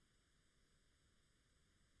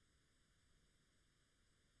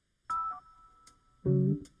Darker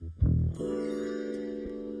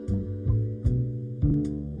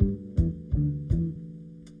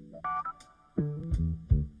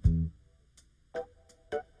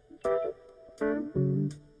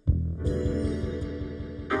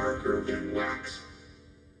than wax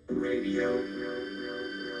radio.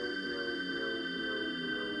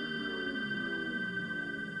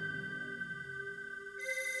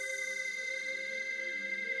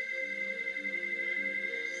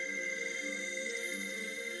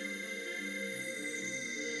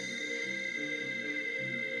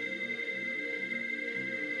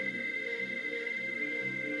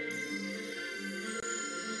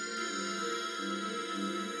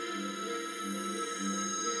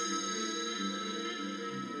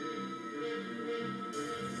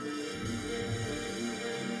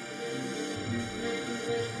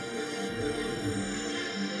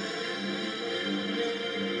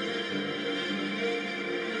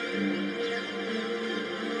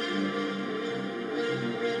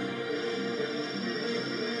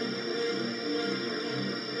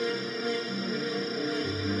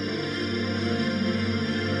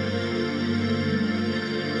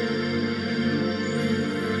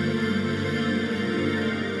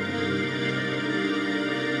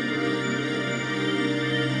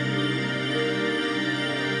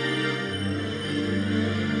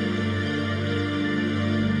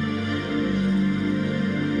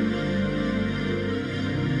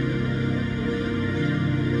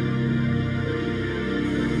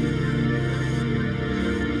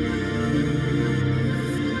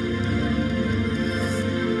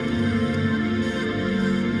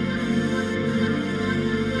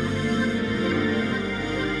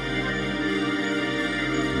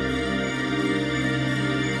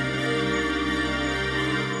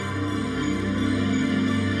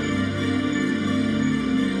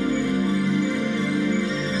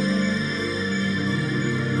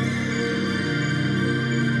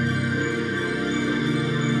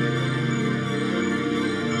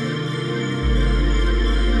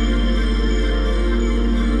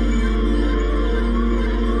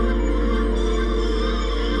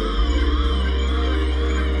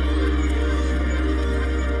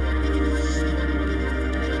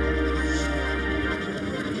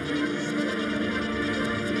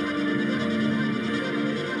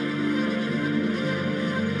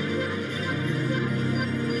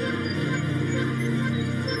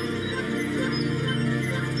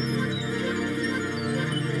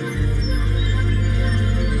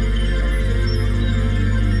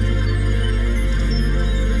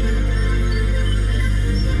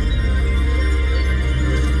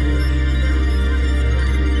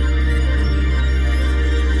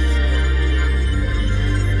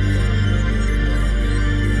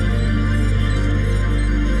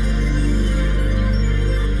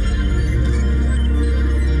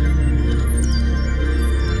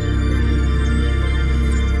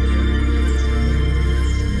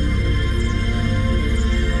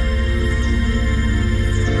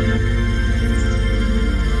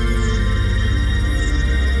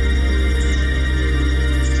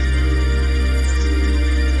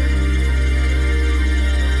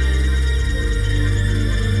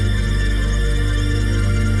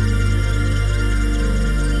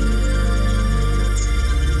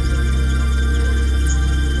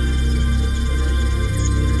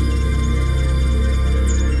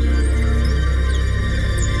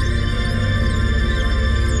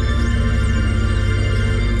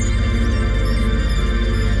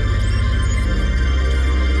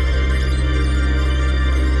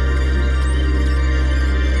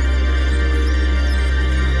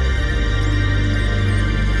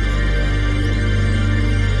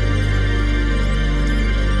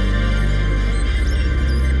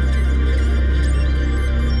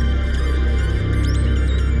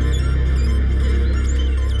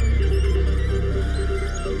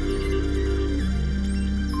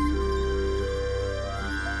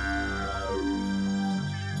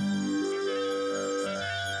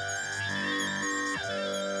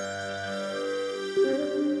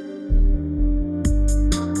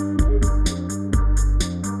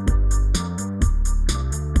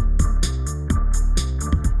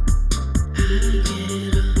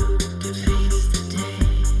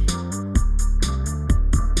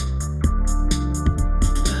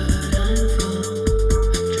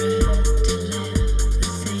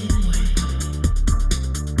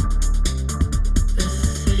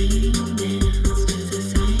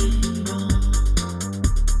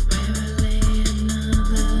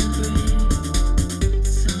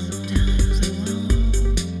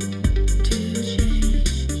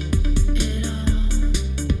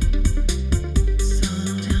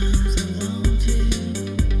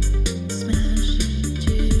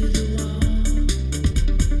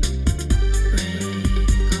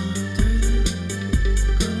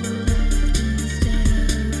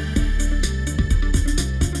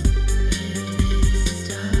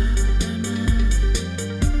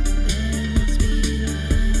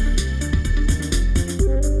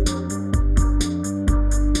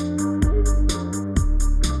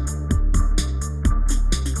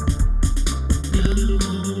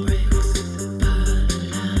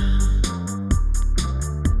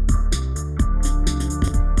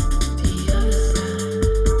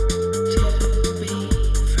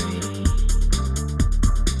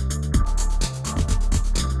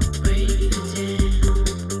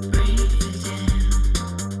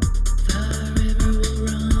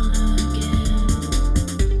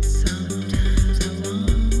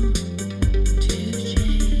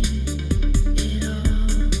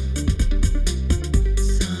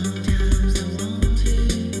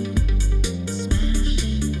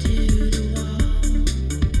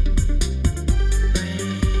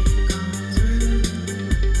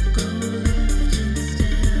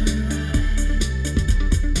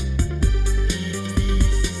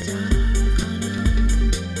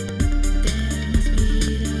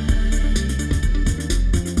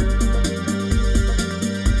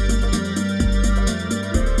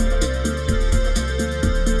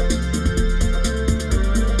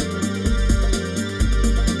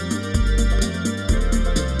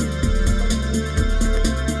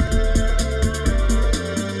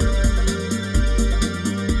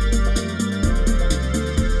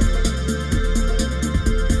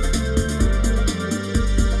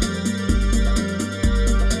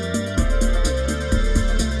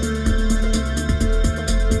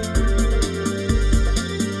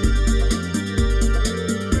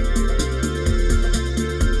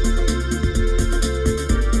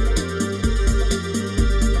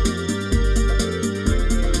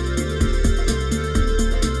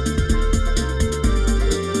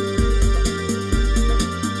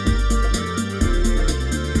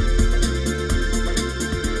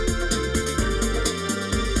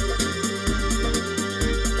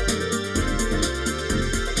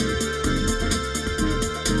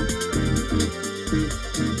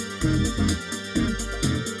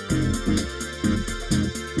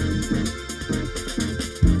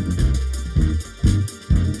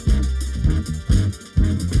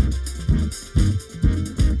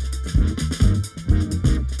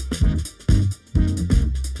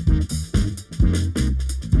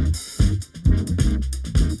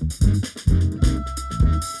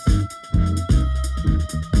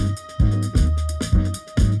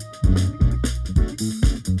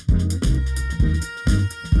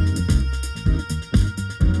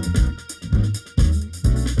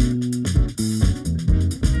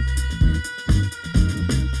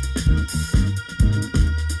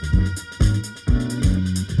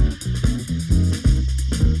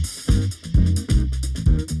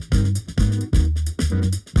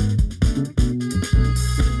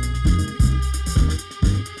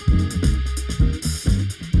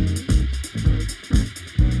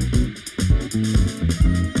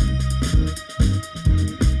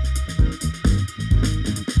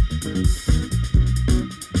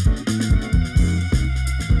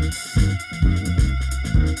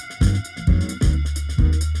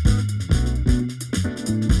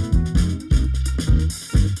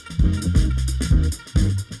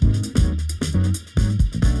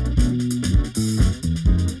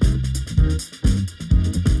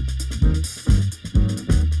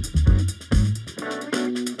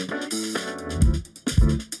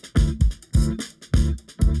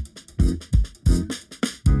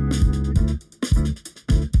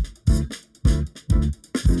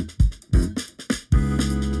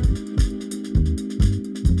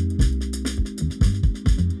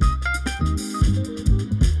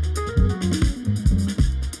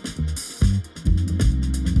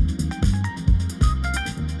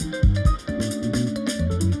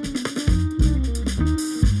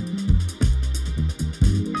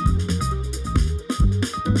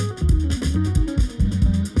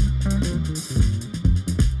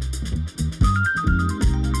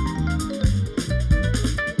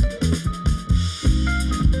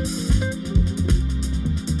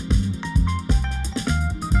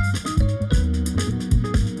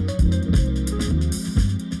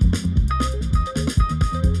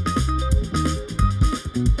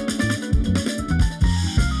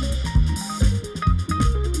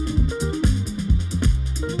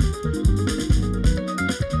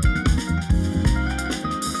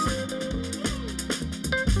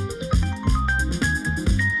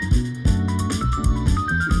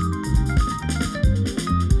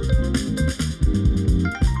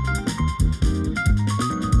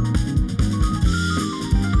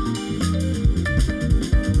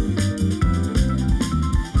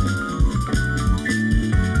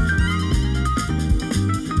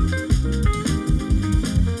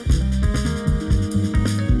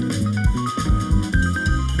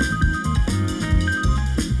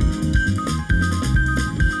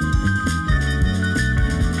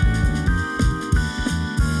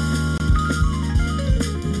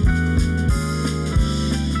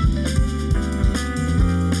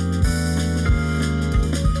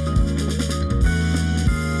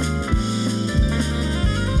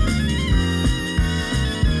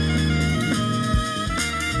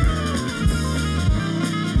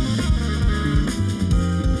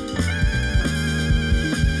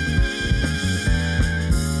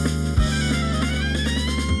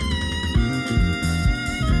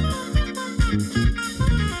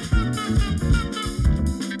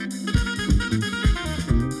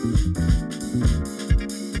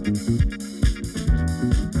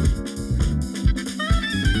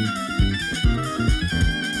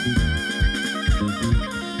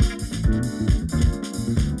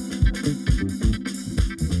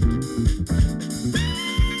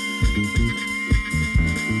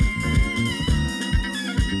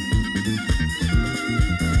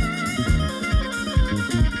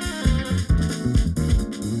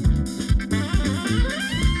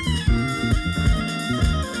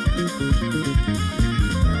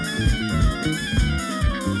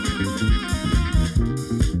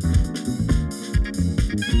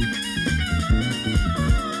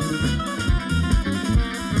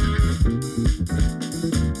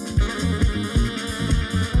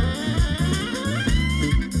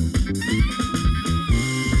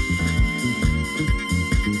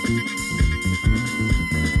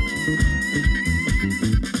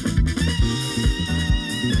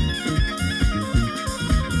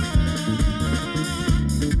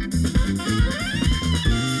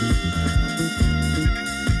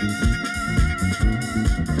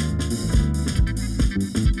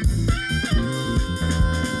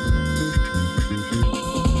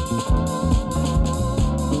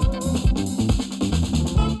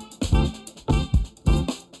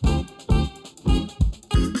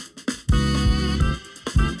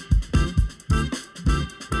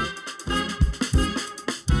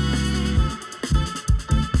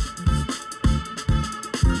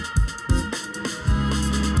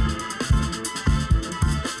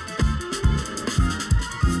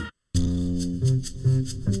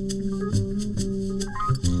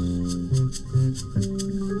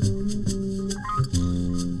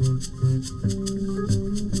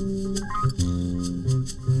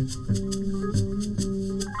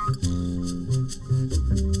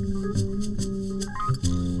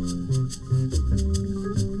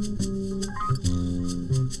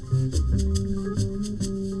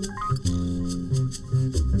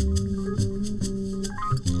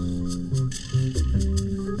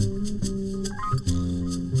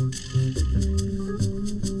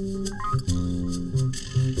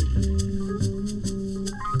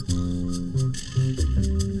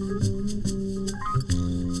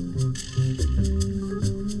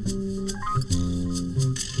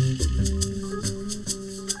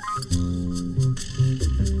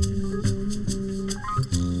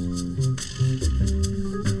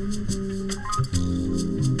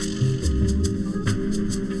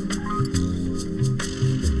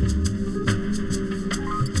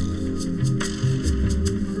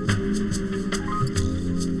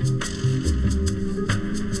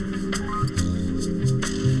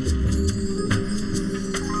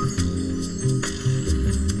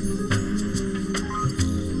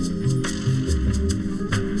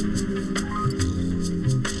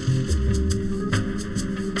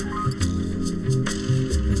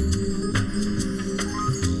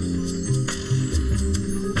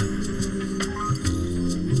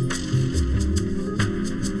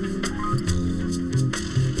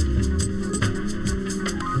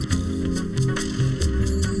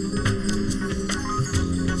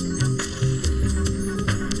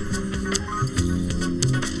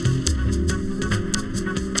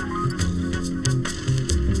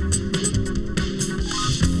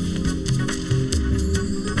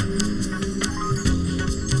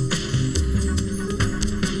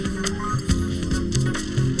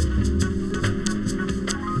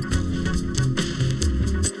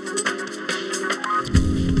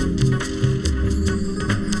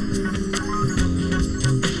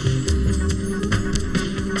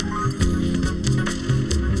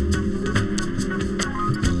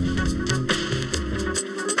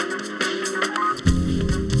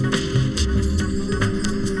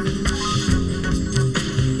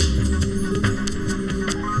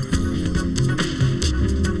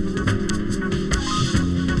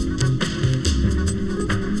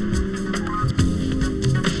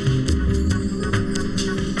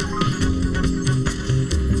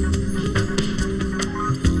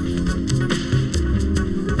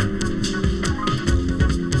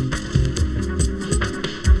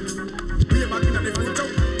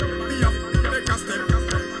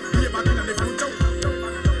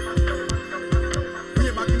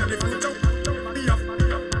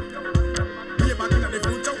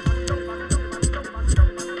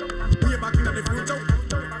 in the future.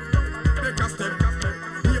 Take a step.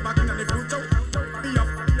 Way back in the future. Be up.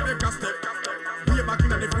 Take a step. Way back in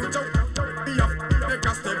the future. Be up. Take a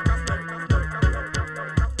step.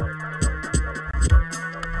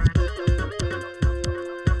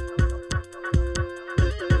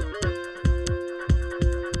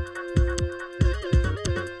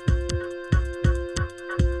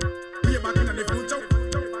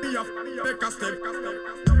 Take a step.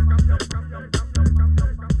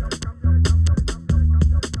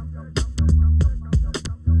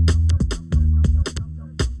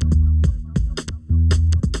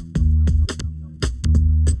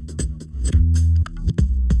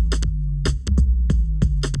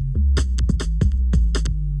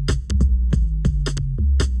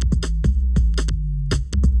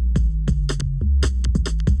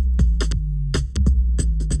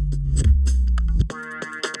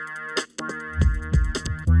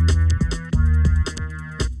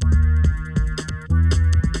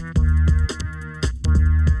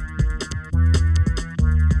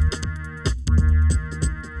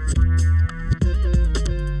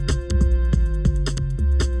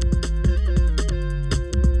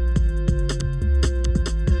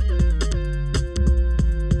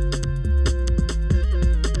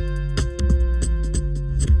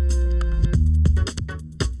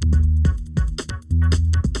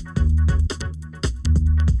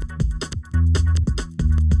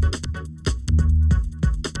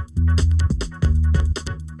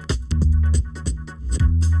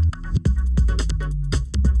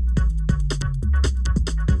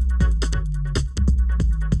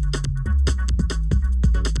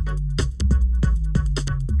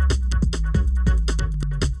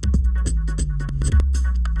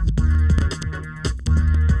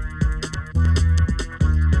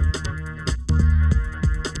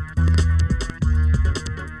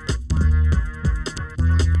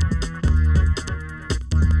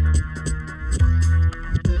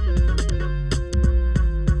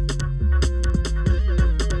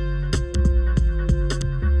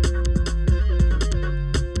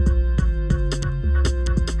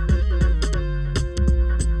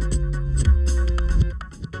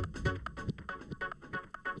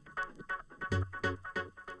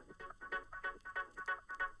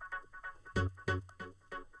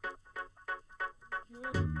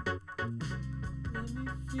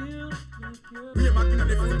 Way back in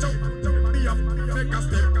the future. Be up. Take a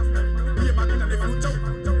step. Way back in the future.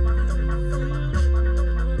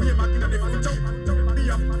 Way back in the future.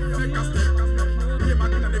 Be up. Take a step. Way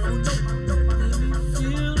back in the future.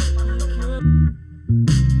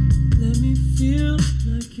 Let me feel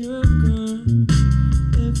like you're gone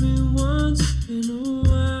every once in a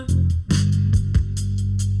while.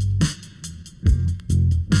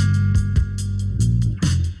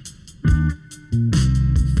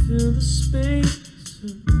 Feel the space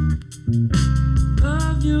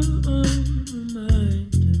of your own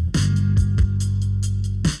reminder.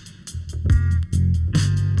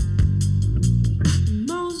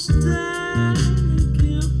 Most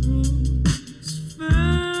delicate rooms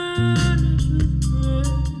furnished with bread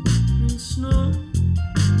and snow.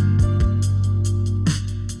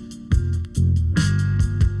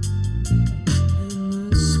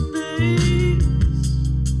 And the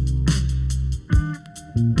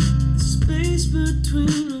space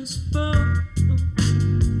between us both.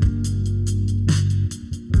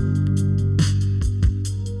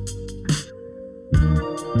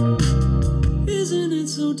 Isn't it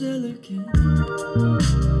so delicate?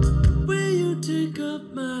 Will you take up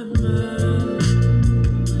my mind?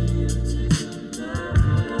 Will you take up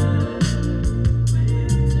my mind? Will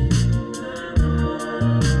you take up my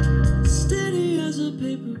mind? Steady as a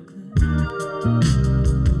paperclip.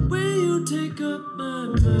 Will you take up my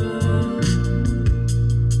mind?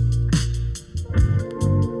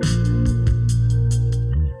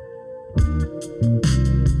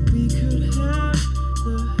 We could have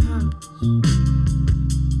the house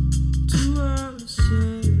to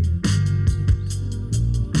ourselves.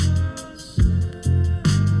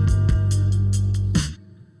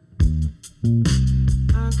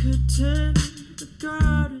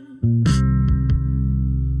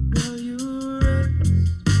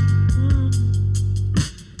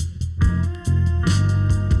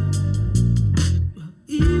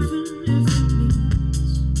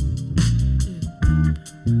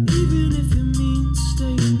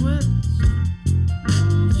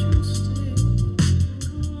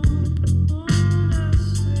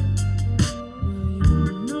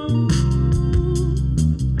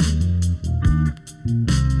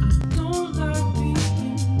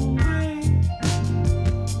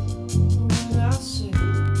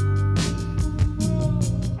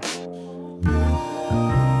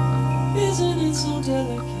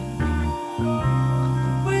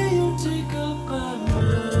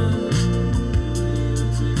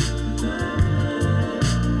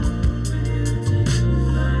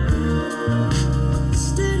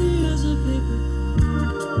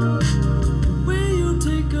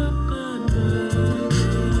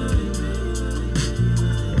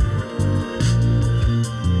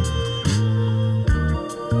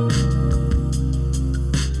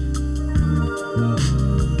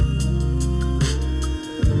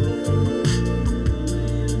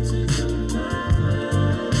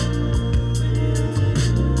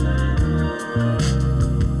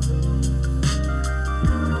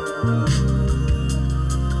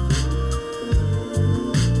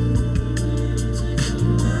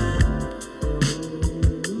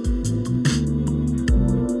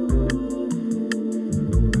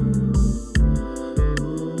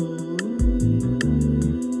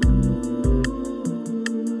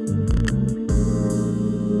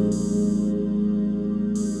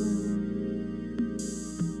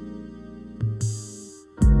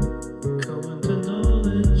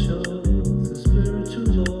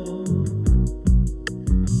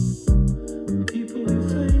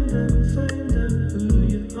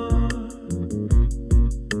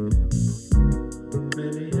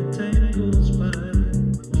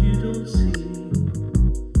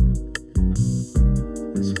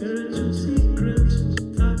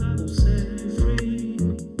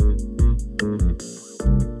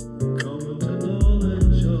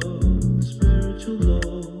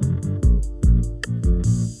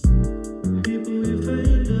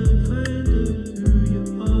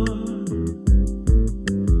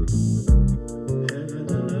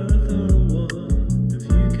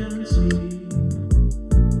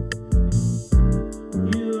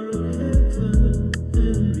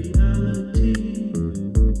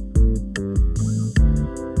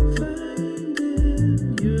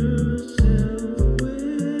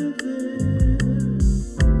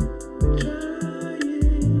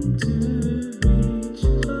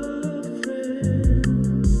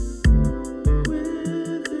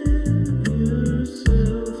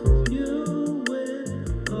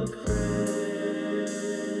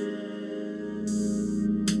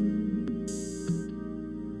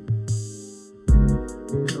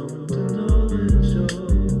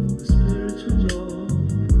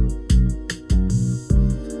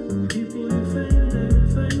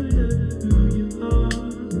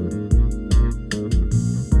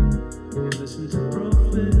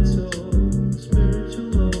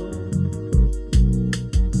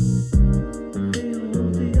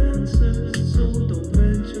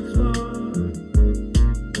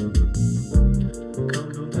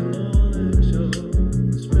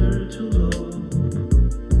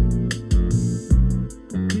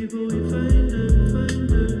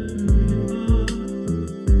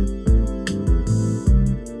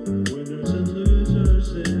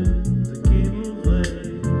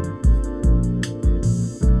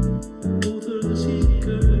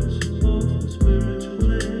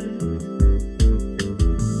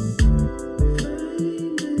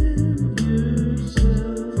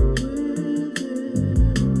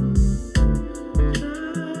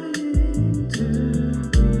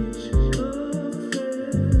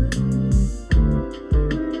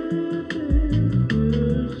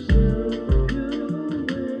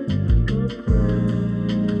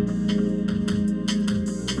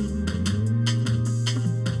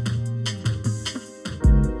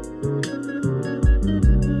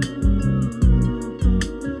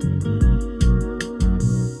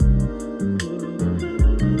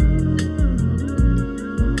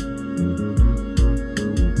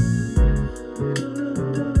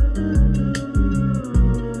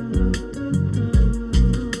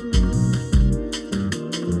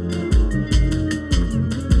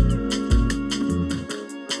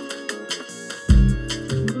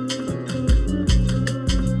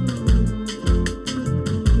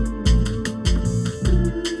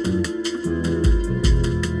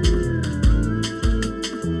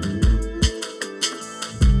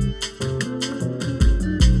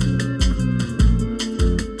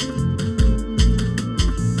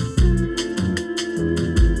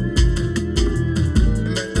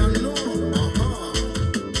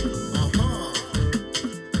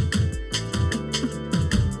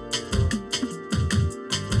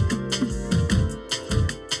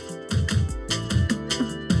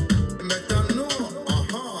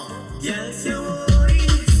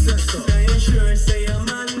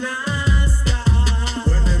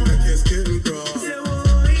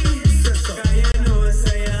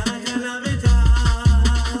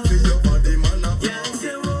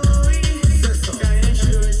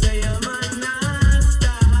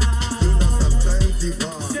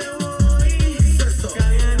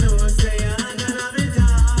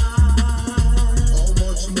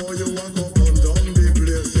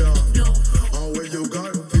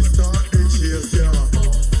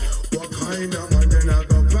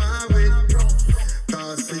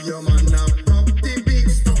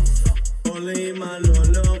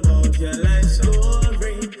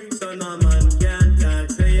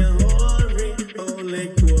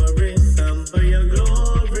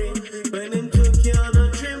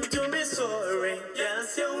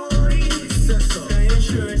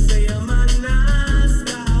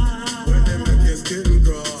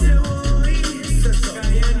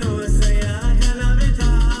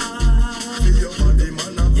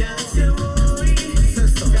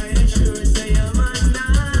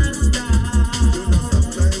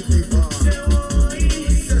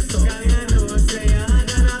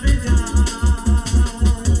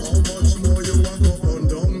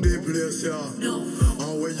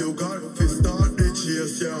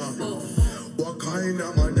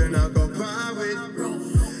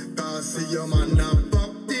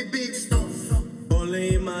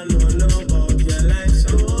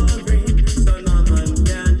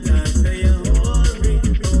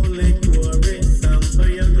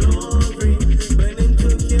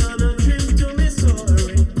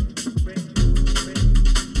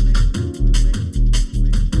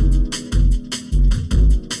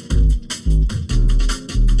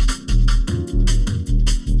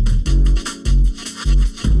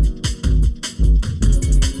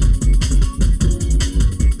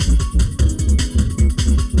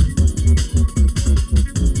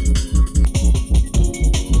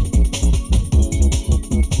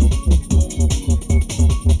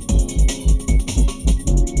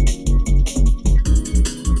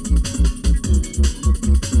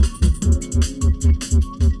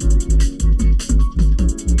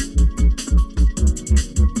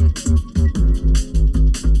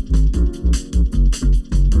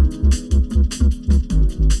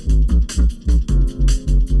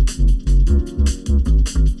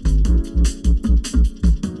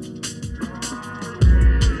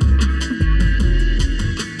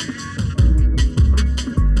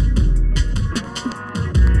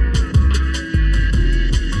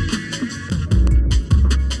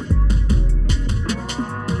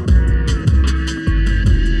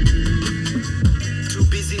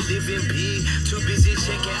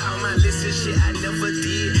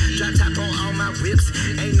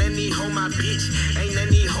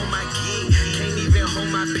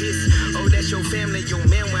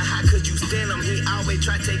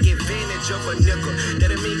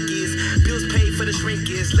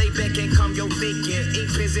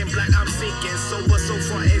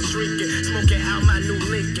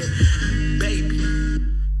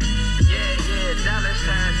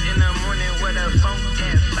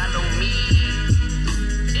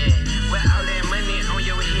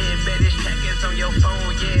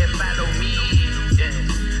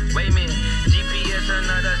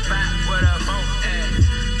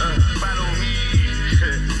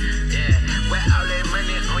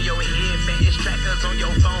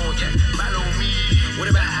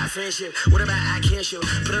 What about I can't show?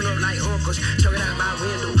 Putting up like uncles, choking out my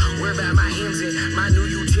window. Worry about my M's and my new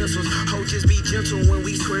utensils. Ho, just be gentle when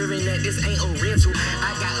we swerving that this ain't a rental.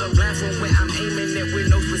 I got a blindfold where I'm aiming at with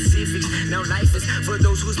no specifics. Now life is for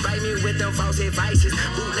those who spite me with them false advices.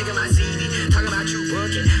 Bootlegging my CD, talking about you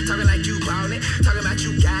bunking, talking like you ballin', talking about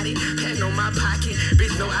you got it, patting on my pocket.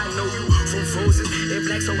 Bitch, know I know you from Frozen and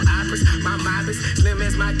Black Soul Operas. My mob is slim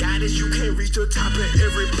as my goddess. You can't reach the top of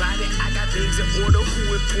everybody. I got things in order.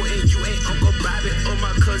 Who important? You ain't Uncle Bobby or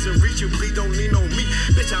my cousin Richard. Please don't lean on me,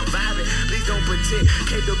 bitch. I'm vibing. Please don't pretend.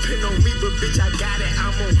 Can't depend on me, but bitch, I got it.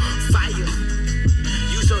 I'm on fire.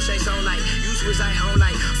 You so shake on like you switch like on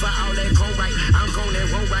like for all that cone right. I'm gone that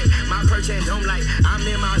won't right. My perch and don't like. I'm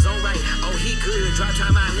in my zone right. Oh, he good. Drop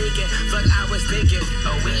time I Lincoln. Fuck, I was thinking.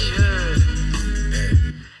 Oh, we should.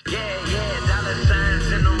 Yeah, dollar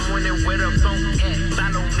signs in the morning where the phone at.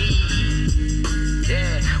 Follow me.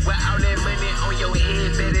 Yeah, where all that money on your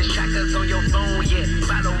head, better trackers on your phone, yeah,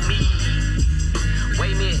 follow me.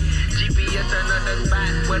 Wait a minute, GPS another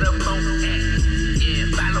spot where the phone at, yeah,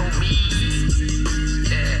 follow me.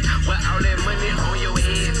 Yeah, where all that money on your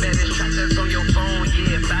head, better trackers on your phone,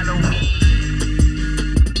 yeah, follow me.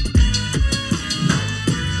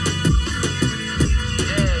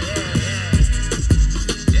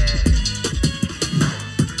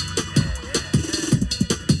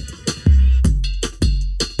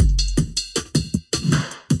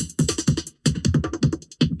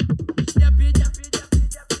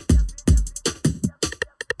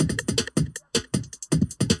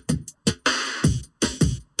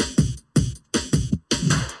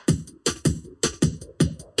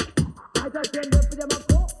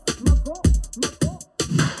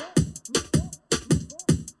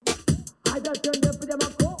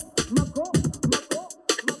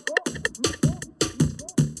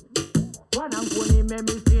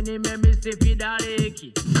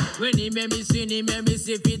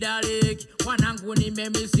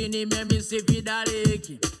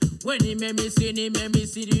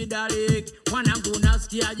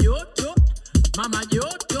 Mama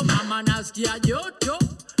joto, mama nasikia joto.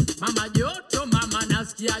 Mama joto, mama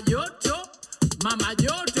nasikia joto. Mama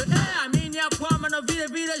joto, amini ya kwamba na vile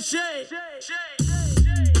vile she.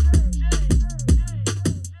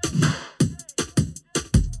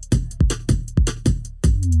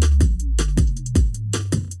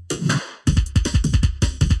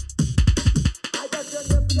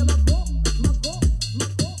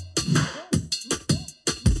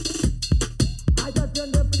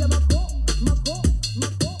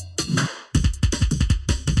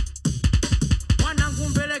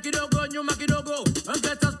 Kidogo,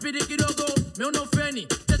 ongeza speed kidogo, meono feni.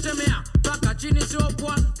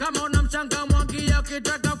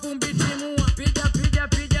 ukitaka kumbitimua piga piga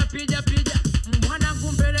piga piga piga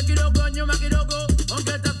mwanangu mbele kidogo nyuma kidogo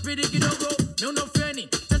ongeza spidi kidogo miundo feni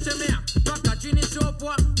tetemea mpaka chini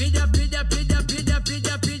sopwa piga piga piga piga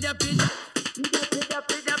piga piga piga piga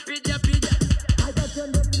piga piga piga hata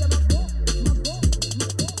twende piga mapo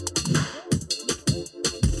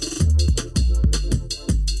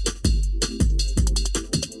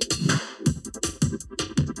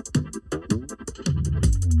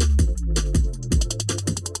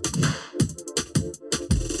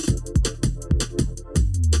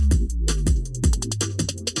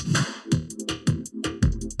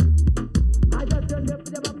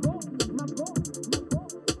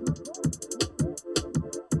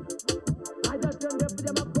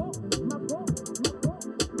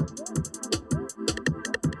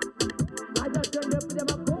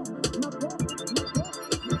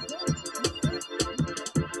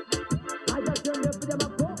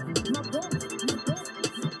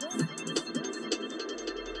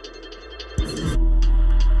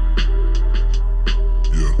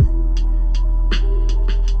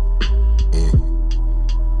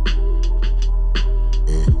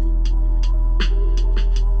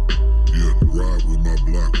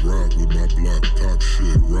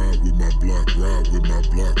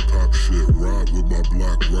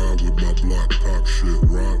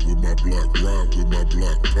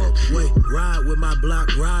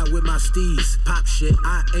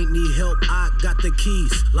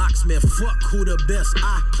Fuck who the best,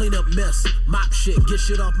 I clean up mess. Mop shit, get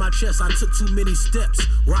shit off my chest. I took too many steps.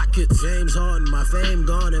 Rockets, James Harden, my fame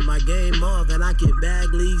gone and my game off. And I get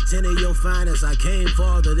bag leagues, 10 of your finest. I came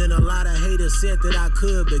farther than a lot of haters said that I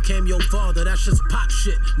could. Became your father, that's just pop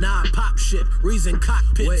shit. Nah, pop shit, reason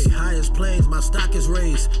cockpits. Way highest planes, my stock is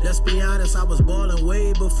raised. Let's be honest, I was ballin'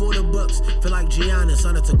 way before the Bucks. Feel like Giannis,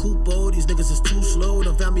 on a Takupo. These niggas is too slow,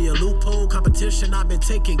 done found me a loophole. Competition, I've been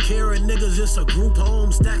taking care of niggas. It's a group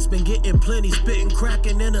home, stacks been getting plenty, spitting,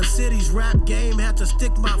 cracking in the city's rap game. Had to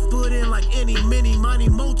stick my foot in like any, mini, money,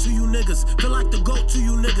 mo to you niggas. Feel like the GOAT to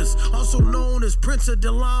you niggas. Also known as Prince of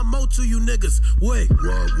Delon Mo to you niggas. Wait.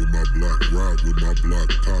 Ride with my block, ride with my block,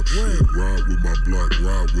 top shit. Ride with my block,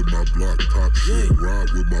 ride with my block, top shit. Ride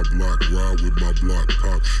with my block, ride with my block,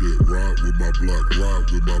 top shit. Ride with my block,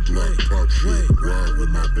 ride with my block, top shit. Ride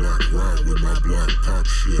with my block, ride with my block, top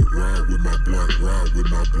shit. Ride with my block, ride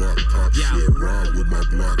with my block, top shit. Ride with my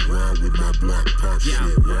block, ride with my block, top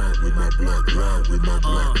shit. Ride with my block, ride with my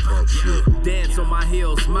block, top shit. Dance on my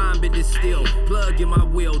heels, mind been still. Plug in my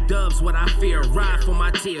wheel, dubs what I fear. Ride for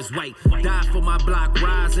my tears, wait. Die for my block,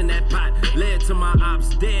 rise in that pot. Led to my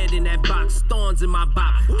ops, dead in that box. Thorns in my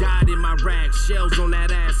bop, God in my rag. Shells on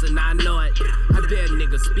that ass and I know it. I dare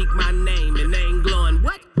niggas speak my name and they ain't glowing.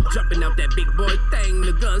 What? Jumping out that big boy thing,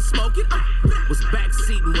 the gun smoking. Was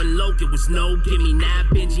backseating when Loki was no gimme. Now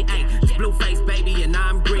Benji, ayy. It's Blueface, baby, and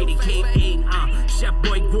I'm greedy. King eating, Chef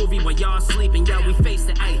Boy Groovy while y'all sleeping. Yo, we face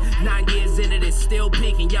it, ayy. 9 years in it, it's still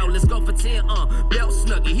peaking. Yo, let's go for 10, Belt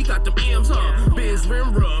Snuggie, he got them M's, Biz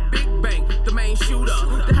Rim Rub, Big Bang, the main shooter.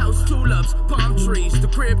 The house tulips, palm trees, the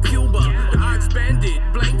crib Cuba. The Ox Bandit,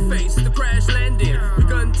 blank face, the crash landed. The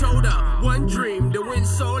gun told her, one dream, the wind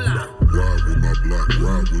solar. Ride with my block,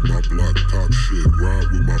 ride with my block, top shit. Ride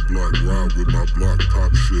with my block, ride with my block,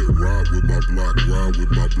 top shit. Ride with my block, ride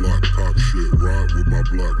with my block, top shit. Ride with my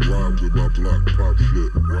block, ride with my block, top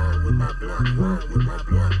shit. Ride with my block, ride with my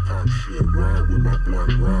block, top shit. Ride with my block,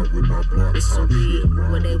 ride with my block, This will top be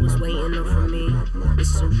shit. what they was waiting on from me.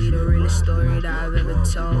 This will be the realest story that I've ever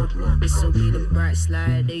told. This will be the bright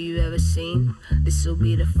slide that you ever seen. This will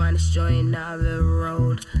be the finest joint that I've ever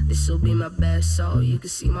rolled. This will be my best soul, you can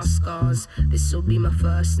see my scars. This will be my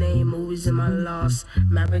first name, movies in my last.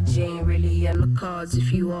 Marriage ain't really in the cards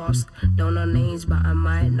if you ask. Don't know names, but I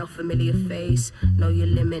might know familiar face. Know your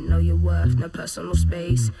limit, know your worth, no personal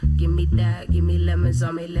space. Give me that, give me lemons,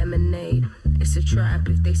 I make lemonade. It's a trap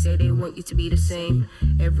if they say they want you to be the same.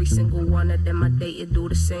 Every single one of them I date you do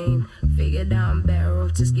the same. Figured out I'm better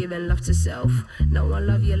off just giving love to self. No one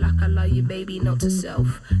love you like I love you, baby, not to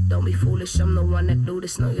self. Don't be foolish, I'm the one that do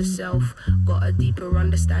this, know yourself. Got a deeper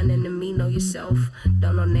understanding than me, know yourself.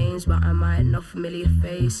 Don't know names, but I might know familiar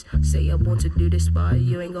face. Say you want to do this, but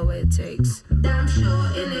you ain't got what it takes. Damn sure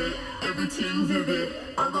in it, everything vivid.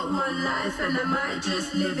 I got one life and I might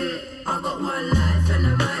just live it. I got one life and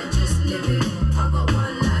I might just live it. I got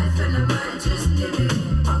one life and I might just live it.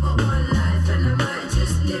 I got one life and I might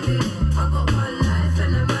just live it. I got one life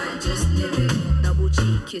and I might just live it. Double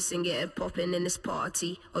cheek this and get it poppin' in this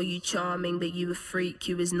party. Oh, you charming, but you a freak,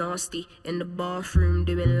 you is nasty. In the bathroom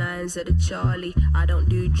doing lines at the Charlie. I don't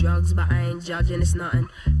do drugs, but I ain't judging, it's nothing.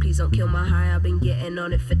 Please don't kill my high, I've been getting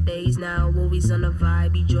on it for days now. Always on a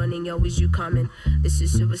vibe, you joining, yo, is you coming? This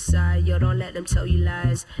is suicide, yo, don't let them tell you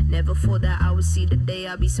lies. Never thought that I would see the day,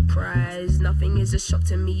 I'd be surprised. Nothing is a shock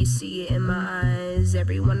to me, you see it in my eyes.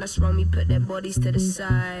 Everyone that's wrong me, put their bodies to the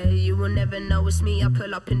side. You will never know it's me, I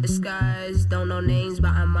pull up in disguise. Don't know names,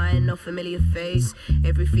 but I might know familiar face.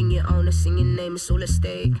 Everything you own, a singing name, it's all at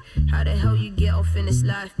stake. How the hell you get off in this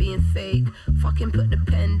life being fake? Fucking put the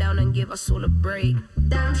pen down and give us all a break.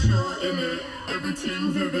 Damn sure in it,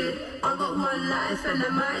 everything vivid. I got one life and I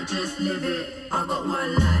might just live it. I got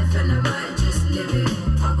one life and I might just live it.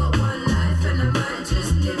 I got one life and I might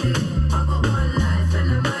just live it. I got one life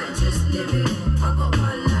and I might just live it. I got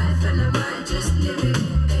one life and I might just live it.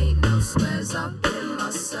 Ain't no squares up in my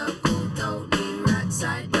circle. Don't need rats,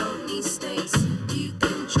 I don't need snakes. You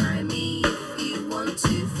can try me if you want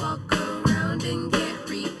to. Fuck around and get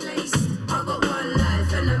replaced. I got one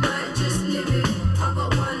life and I might just live it. I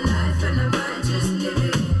got one life and I might just live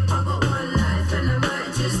it. I got one life and I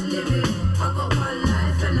might just live it. I got one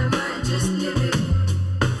life and I might just live it.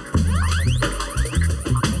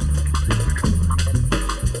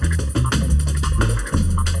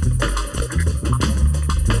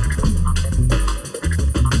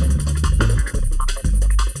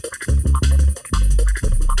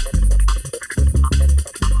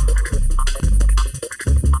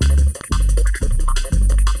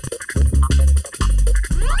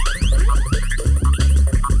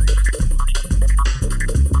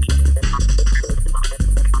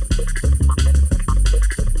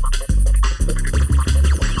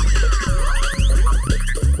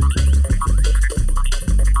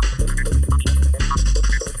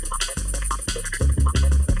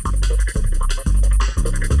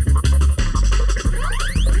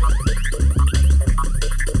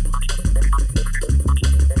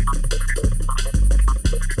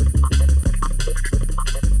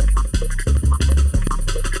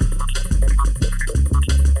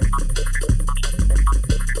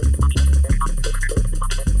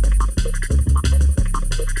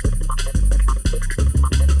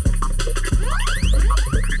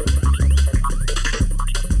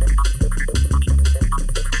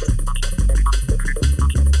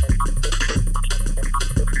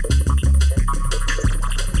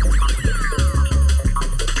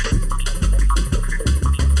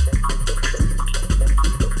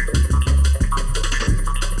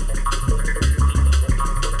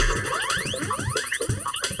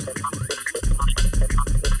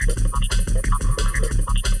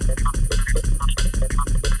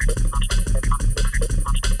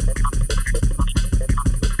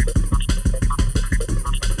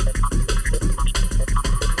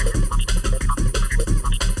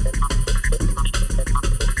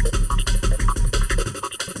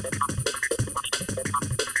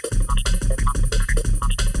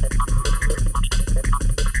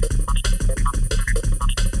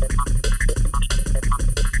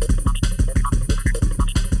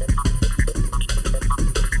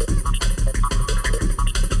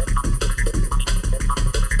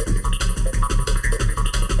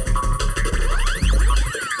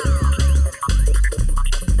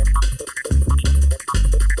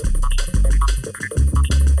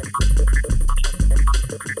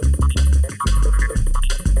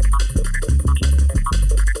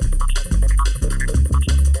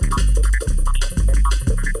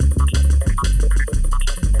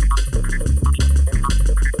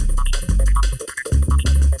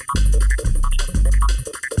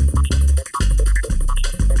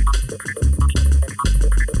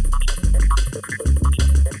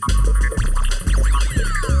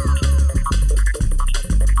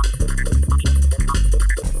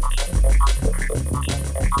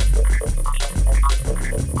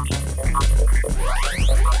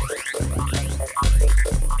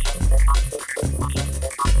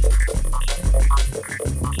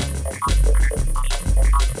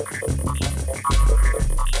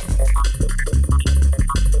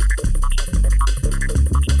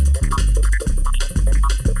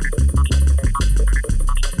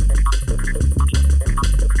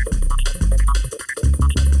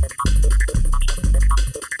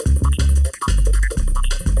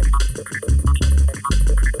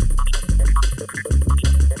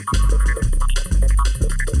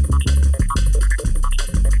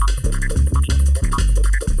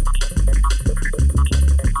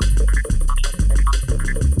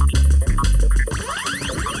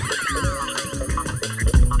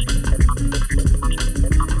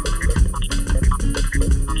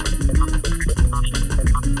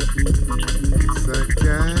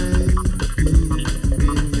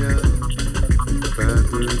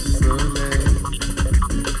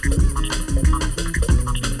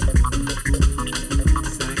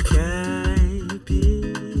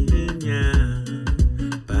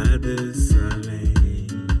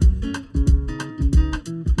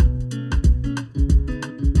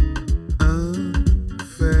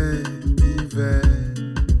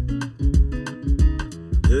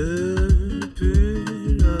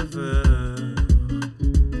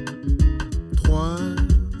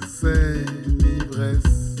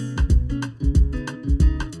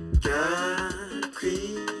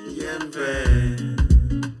 ciel vert.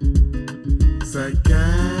 Ça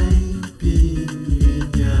caille, puis il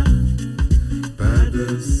n'y a pas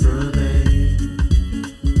de soleil.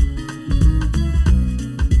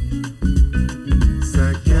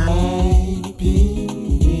 Ça caille, puis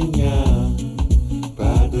il n'y a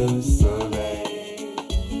pas de soleil.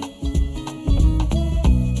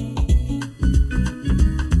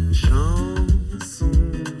 Chanson,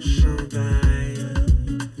 chandail,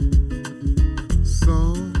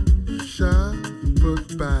 son chapeau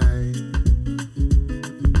de paille.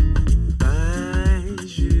 Paille,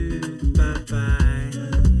 jus de papaye.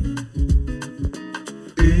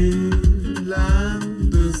 Une lame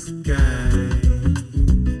de sky.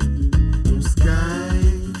 On sky,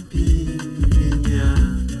 puis il n'y a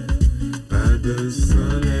pas de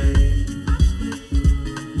soleil.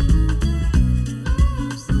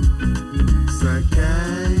 Ça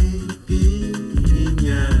caille, puis il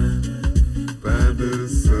n'y a pas de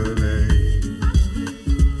soleil.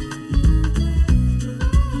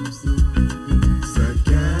 Ça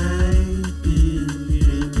caille, puis il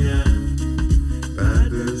n'y a pas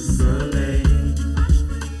de soleil.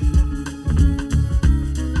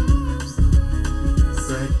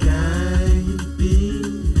 Ça caille, puis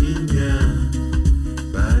il n'y a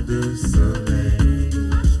pas de soleil.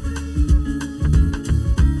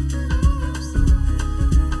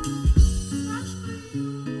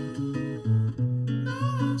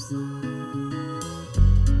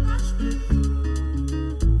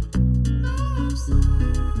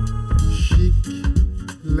 Chic,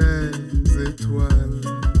 les étoiles.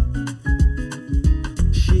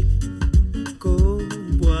 Chico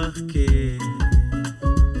Buarque.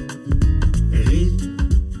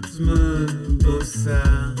 Rythme bossa.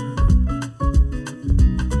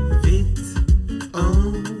 Vite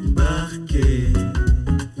embarqué.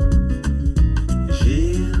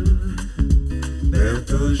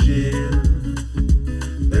 Gilberto Gil.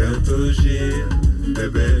 Berto Gil.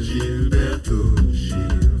 Bébé Gilberto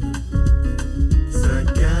Gil. Ça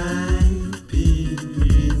caille, puis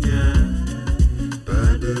il n'y a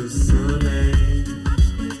pas de soleil.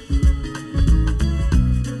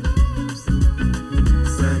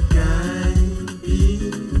 Ça caille, puis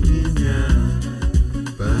il n'y a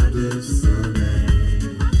pas de soleil.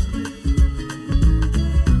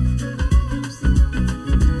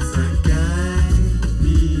 Ça caille,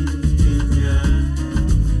 puis il n'y a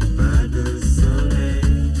pas de soleil.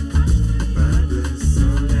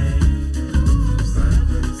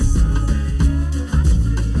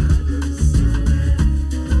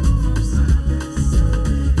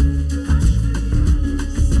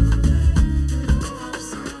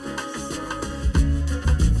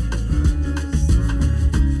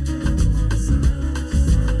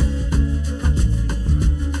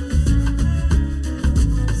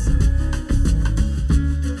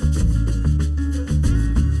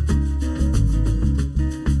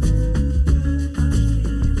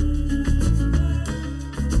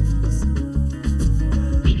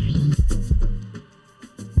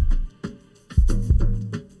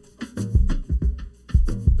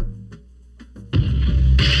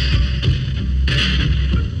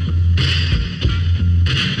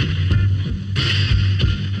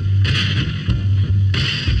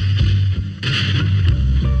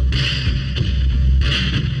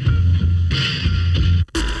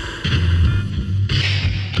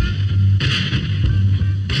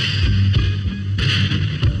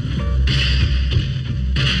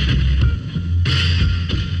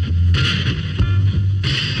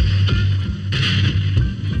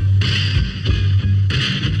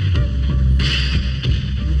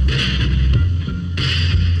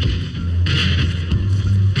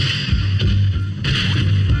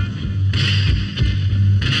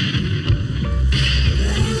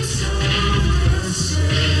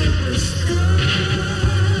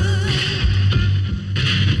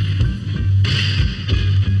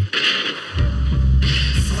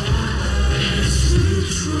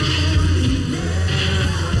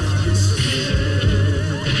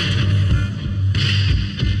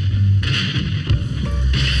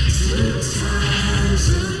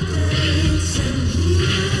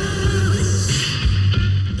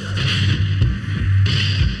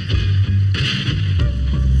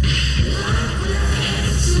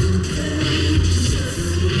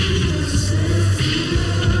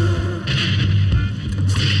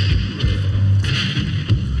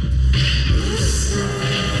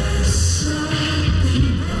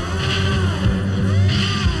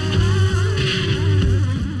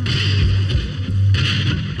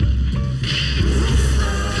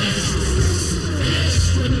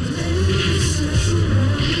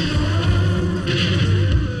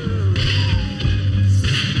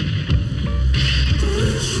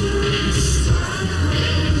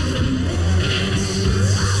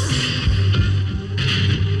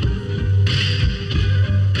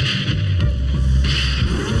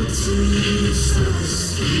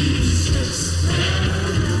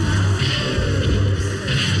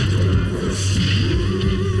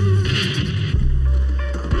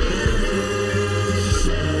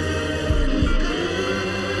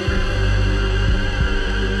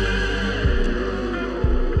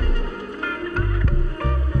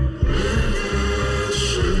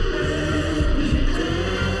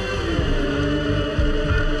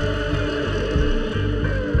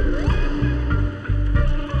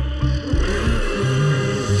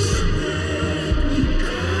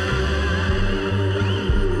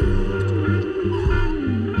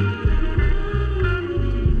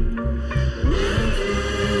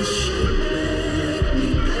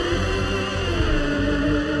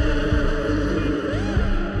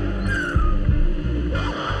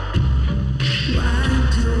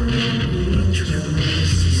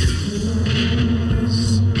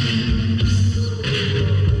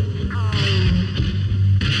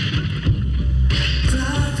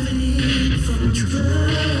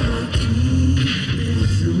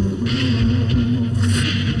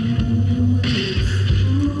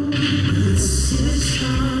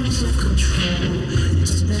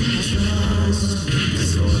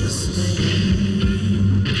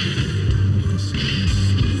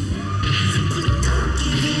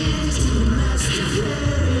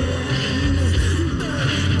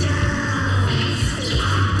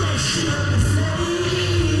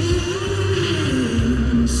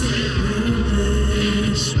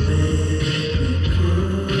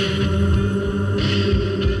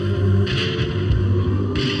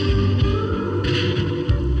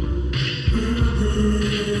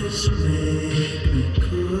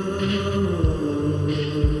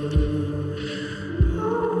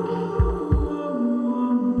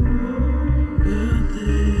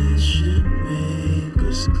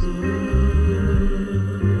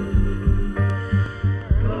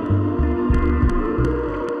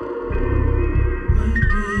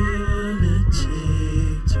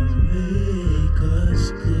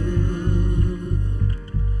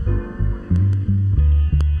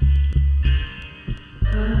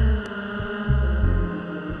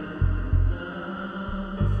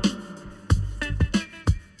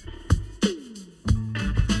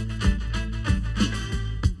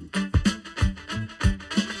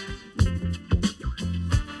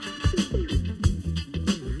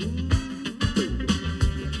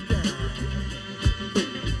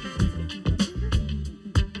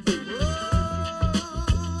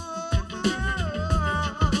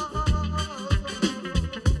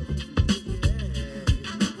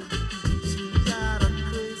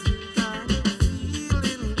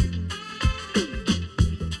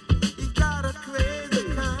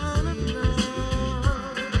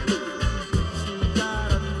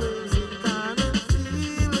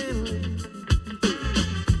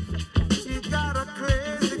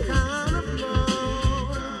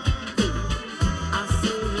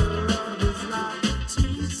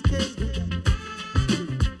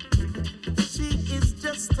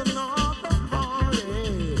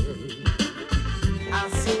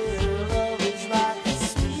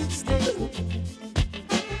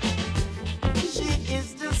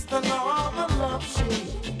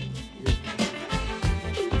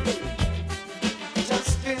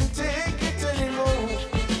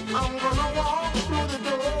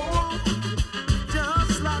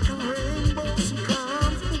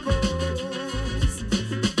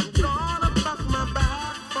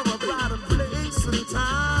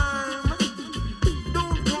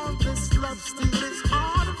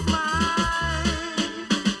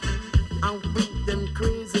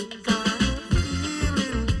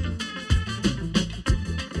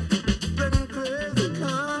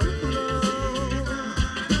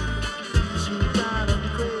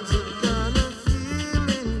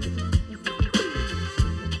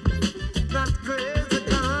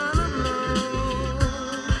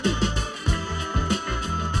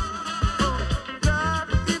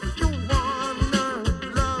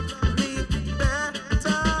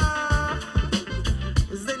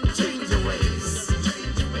 and change your ways.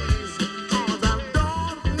 'Cause I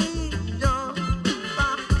don't need your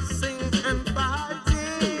boxing and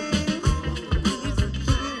fighting. Please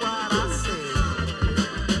do what I say.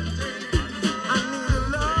 I need a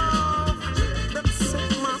love that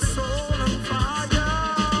set my soul on fire.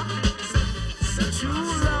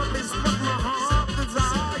 True love is what my heart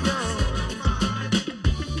desires.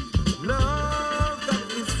 Love that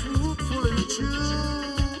is fruitful and true.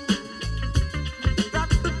 Got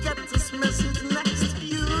to get this message next to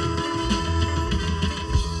you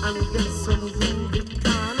and get some groovy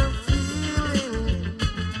kind of feeling,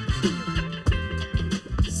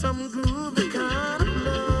 some groovy kind of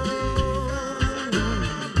love,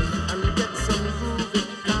 and get some groovy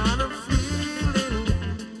kind of feeling,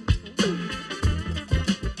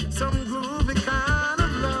 some groovy kind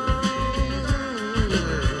of love.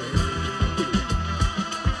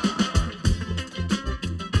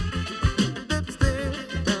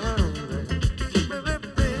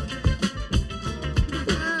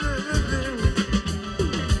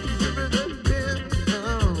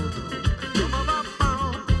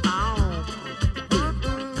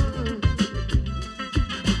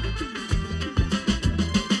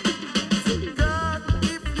 God,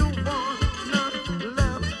 if you wanna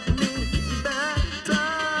love me better,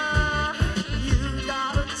 you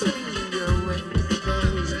gotta change your ways.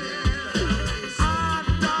 I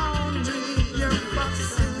don't need your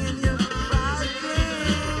fussing and your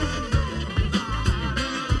fighting.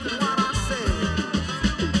 What I say,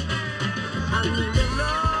 I need a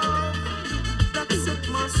love that set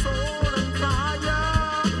my soul on fire.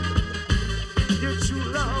 Your true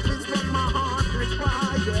love is what my heart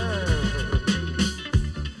requires.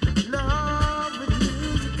 Love with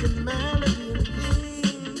music and melody and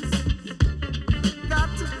things. Got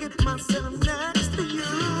to get myself next to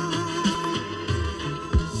you.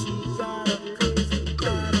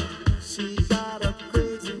 She got a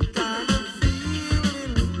crazy kind of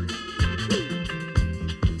feeling.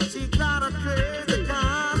 She got a crazy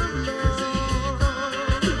kind of love.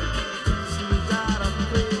 She got a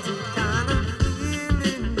crazy kind of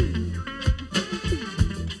feeling.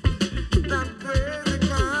 That crazy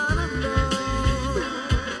kind of love.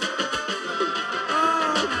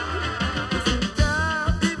 Girl,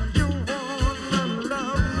 if you wanna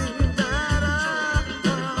love me better,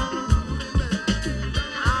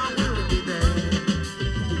 I will be there.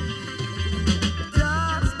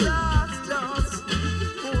 Just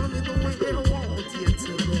hold me the way I want you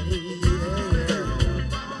today.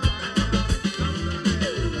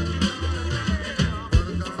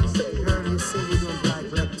 Girl, you say you don't like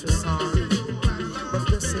lecture songs, but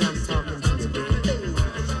just say I'm talking to you, baby.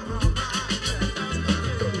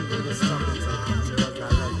 I'm just talking to you because I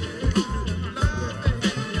love you.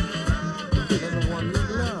 Everyone need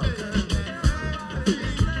love.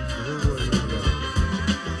 The world need love.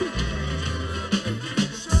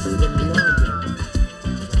 And then we all get it.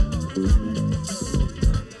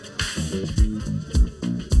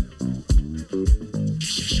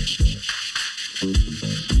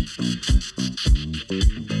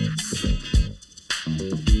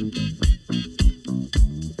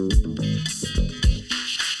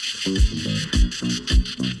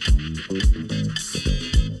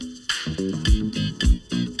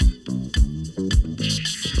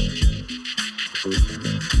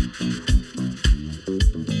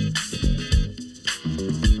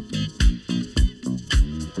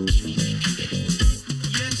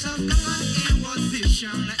 Yes, I've got inward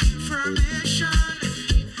vision, information.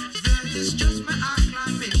 That is just my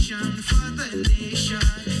acclamation for the nation.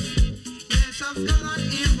 Yes, I've got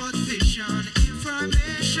inward vision,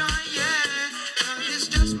 information. Yeah, that is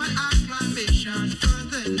just my acclamation for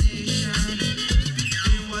the nation.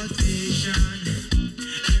 Inward vision,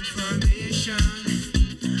 information,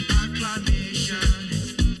 acclamation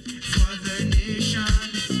for the nation.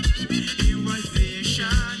 Inward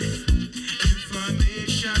vision,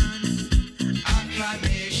 information,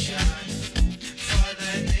 acclamation for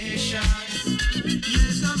the nation.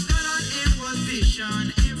 Yes, I've got an inward vision,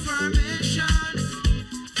 information.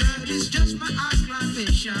 That is just my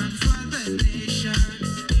acclamation for the nation.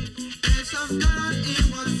 Yes, I've got an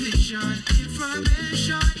inward vision,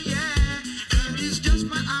 information. Yeah, that is just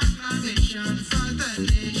my acclamation for the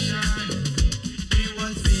nation.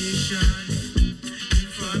 Inward vision,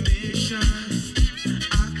 information,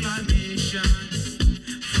 acclamation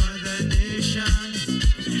for the nation.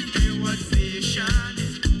 Inward vision,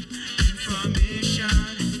 information,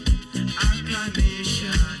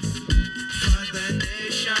 acclamation for the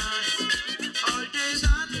nation. All days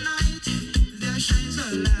and night there shines a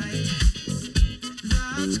light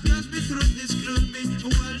that guides me through this gloomy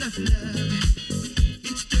world of love.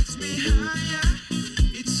 It's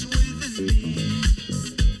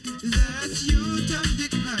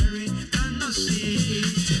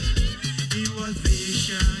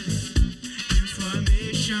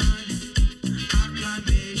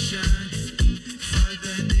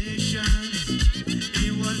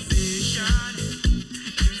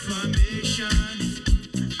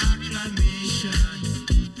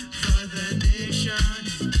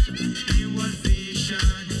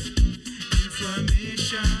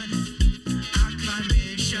acclamation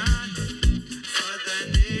for the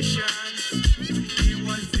nation. It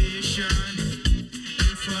was vision,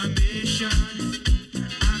 information,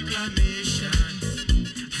 acclamation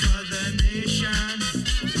for the nation.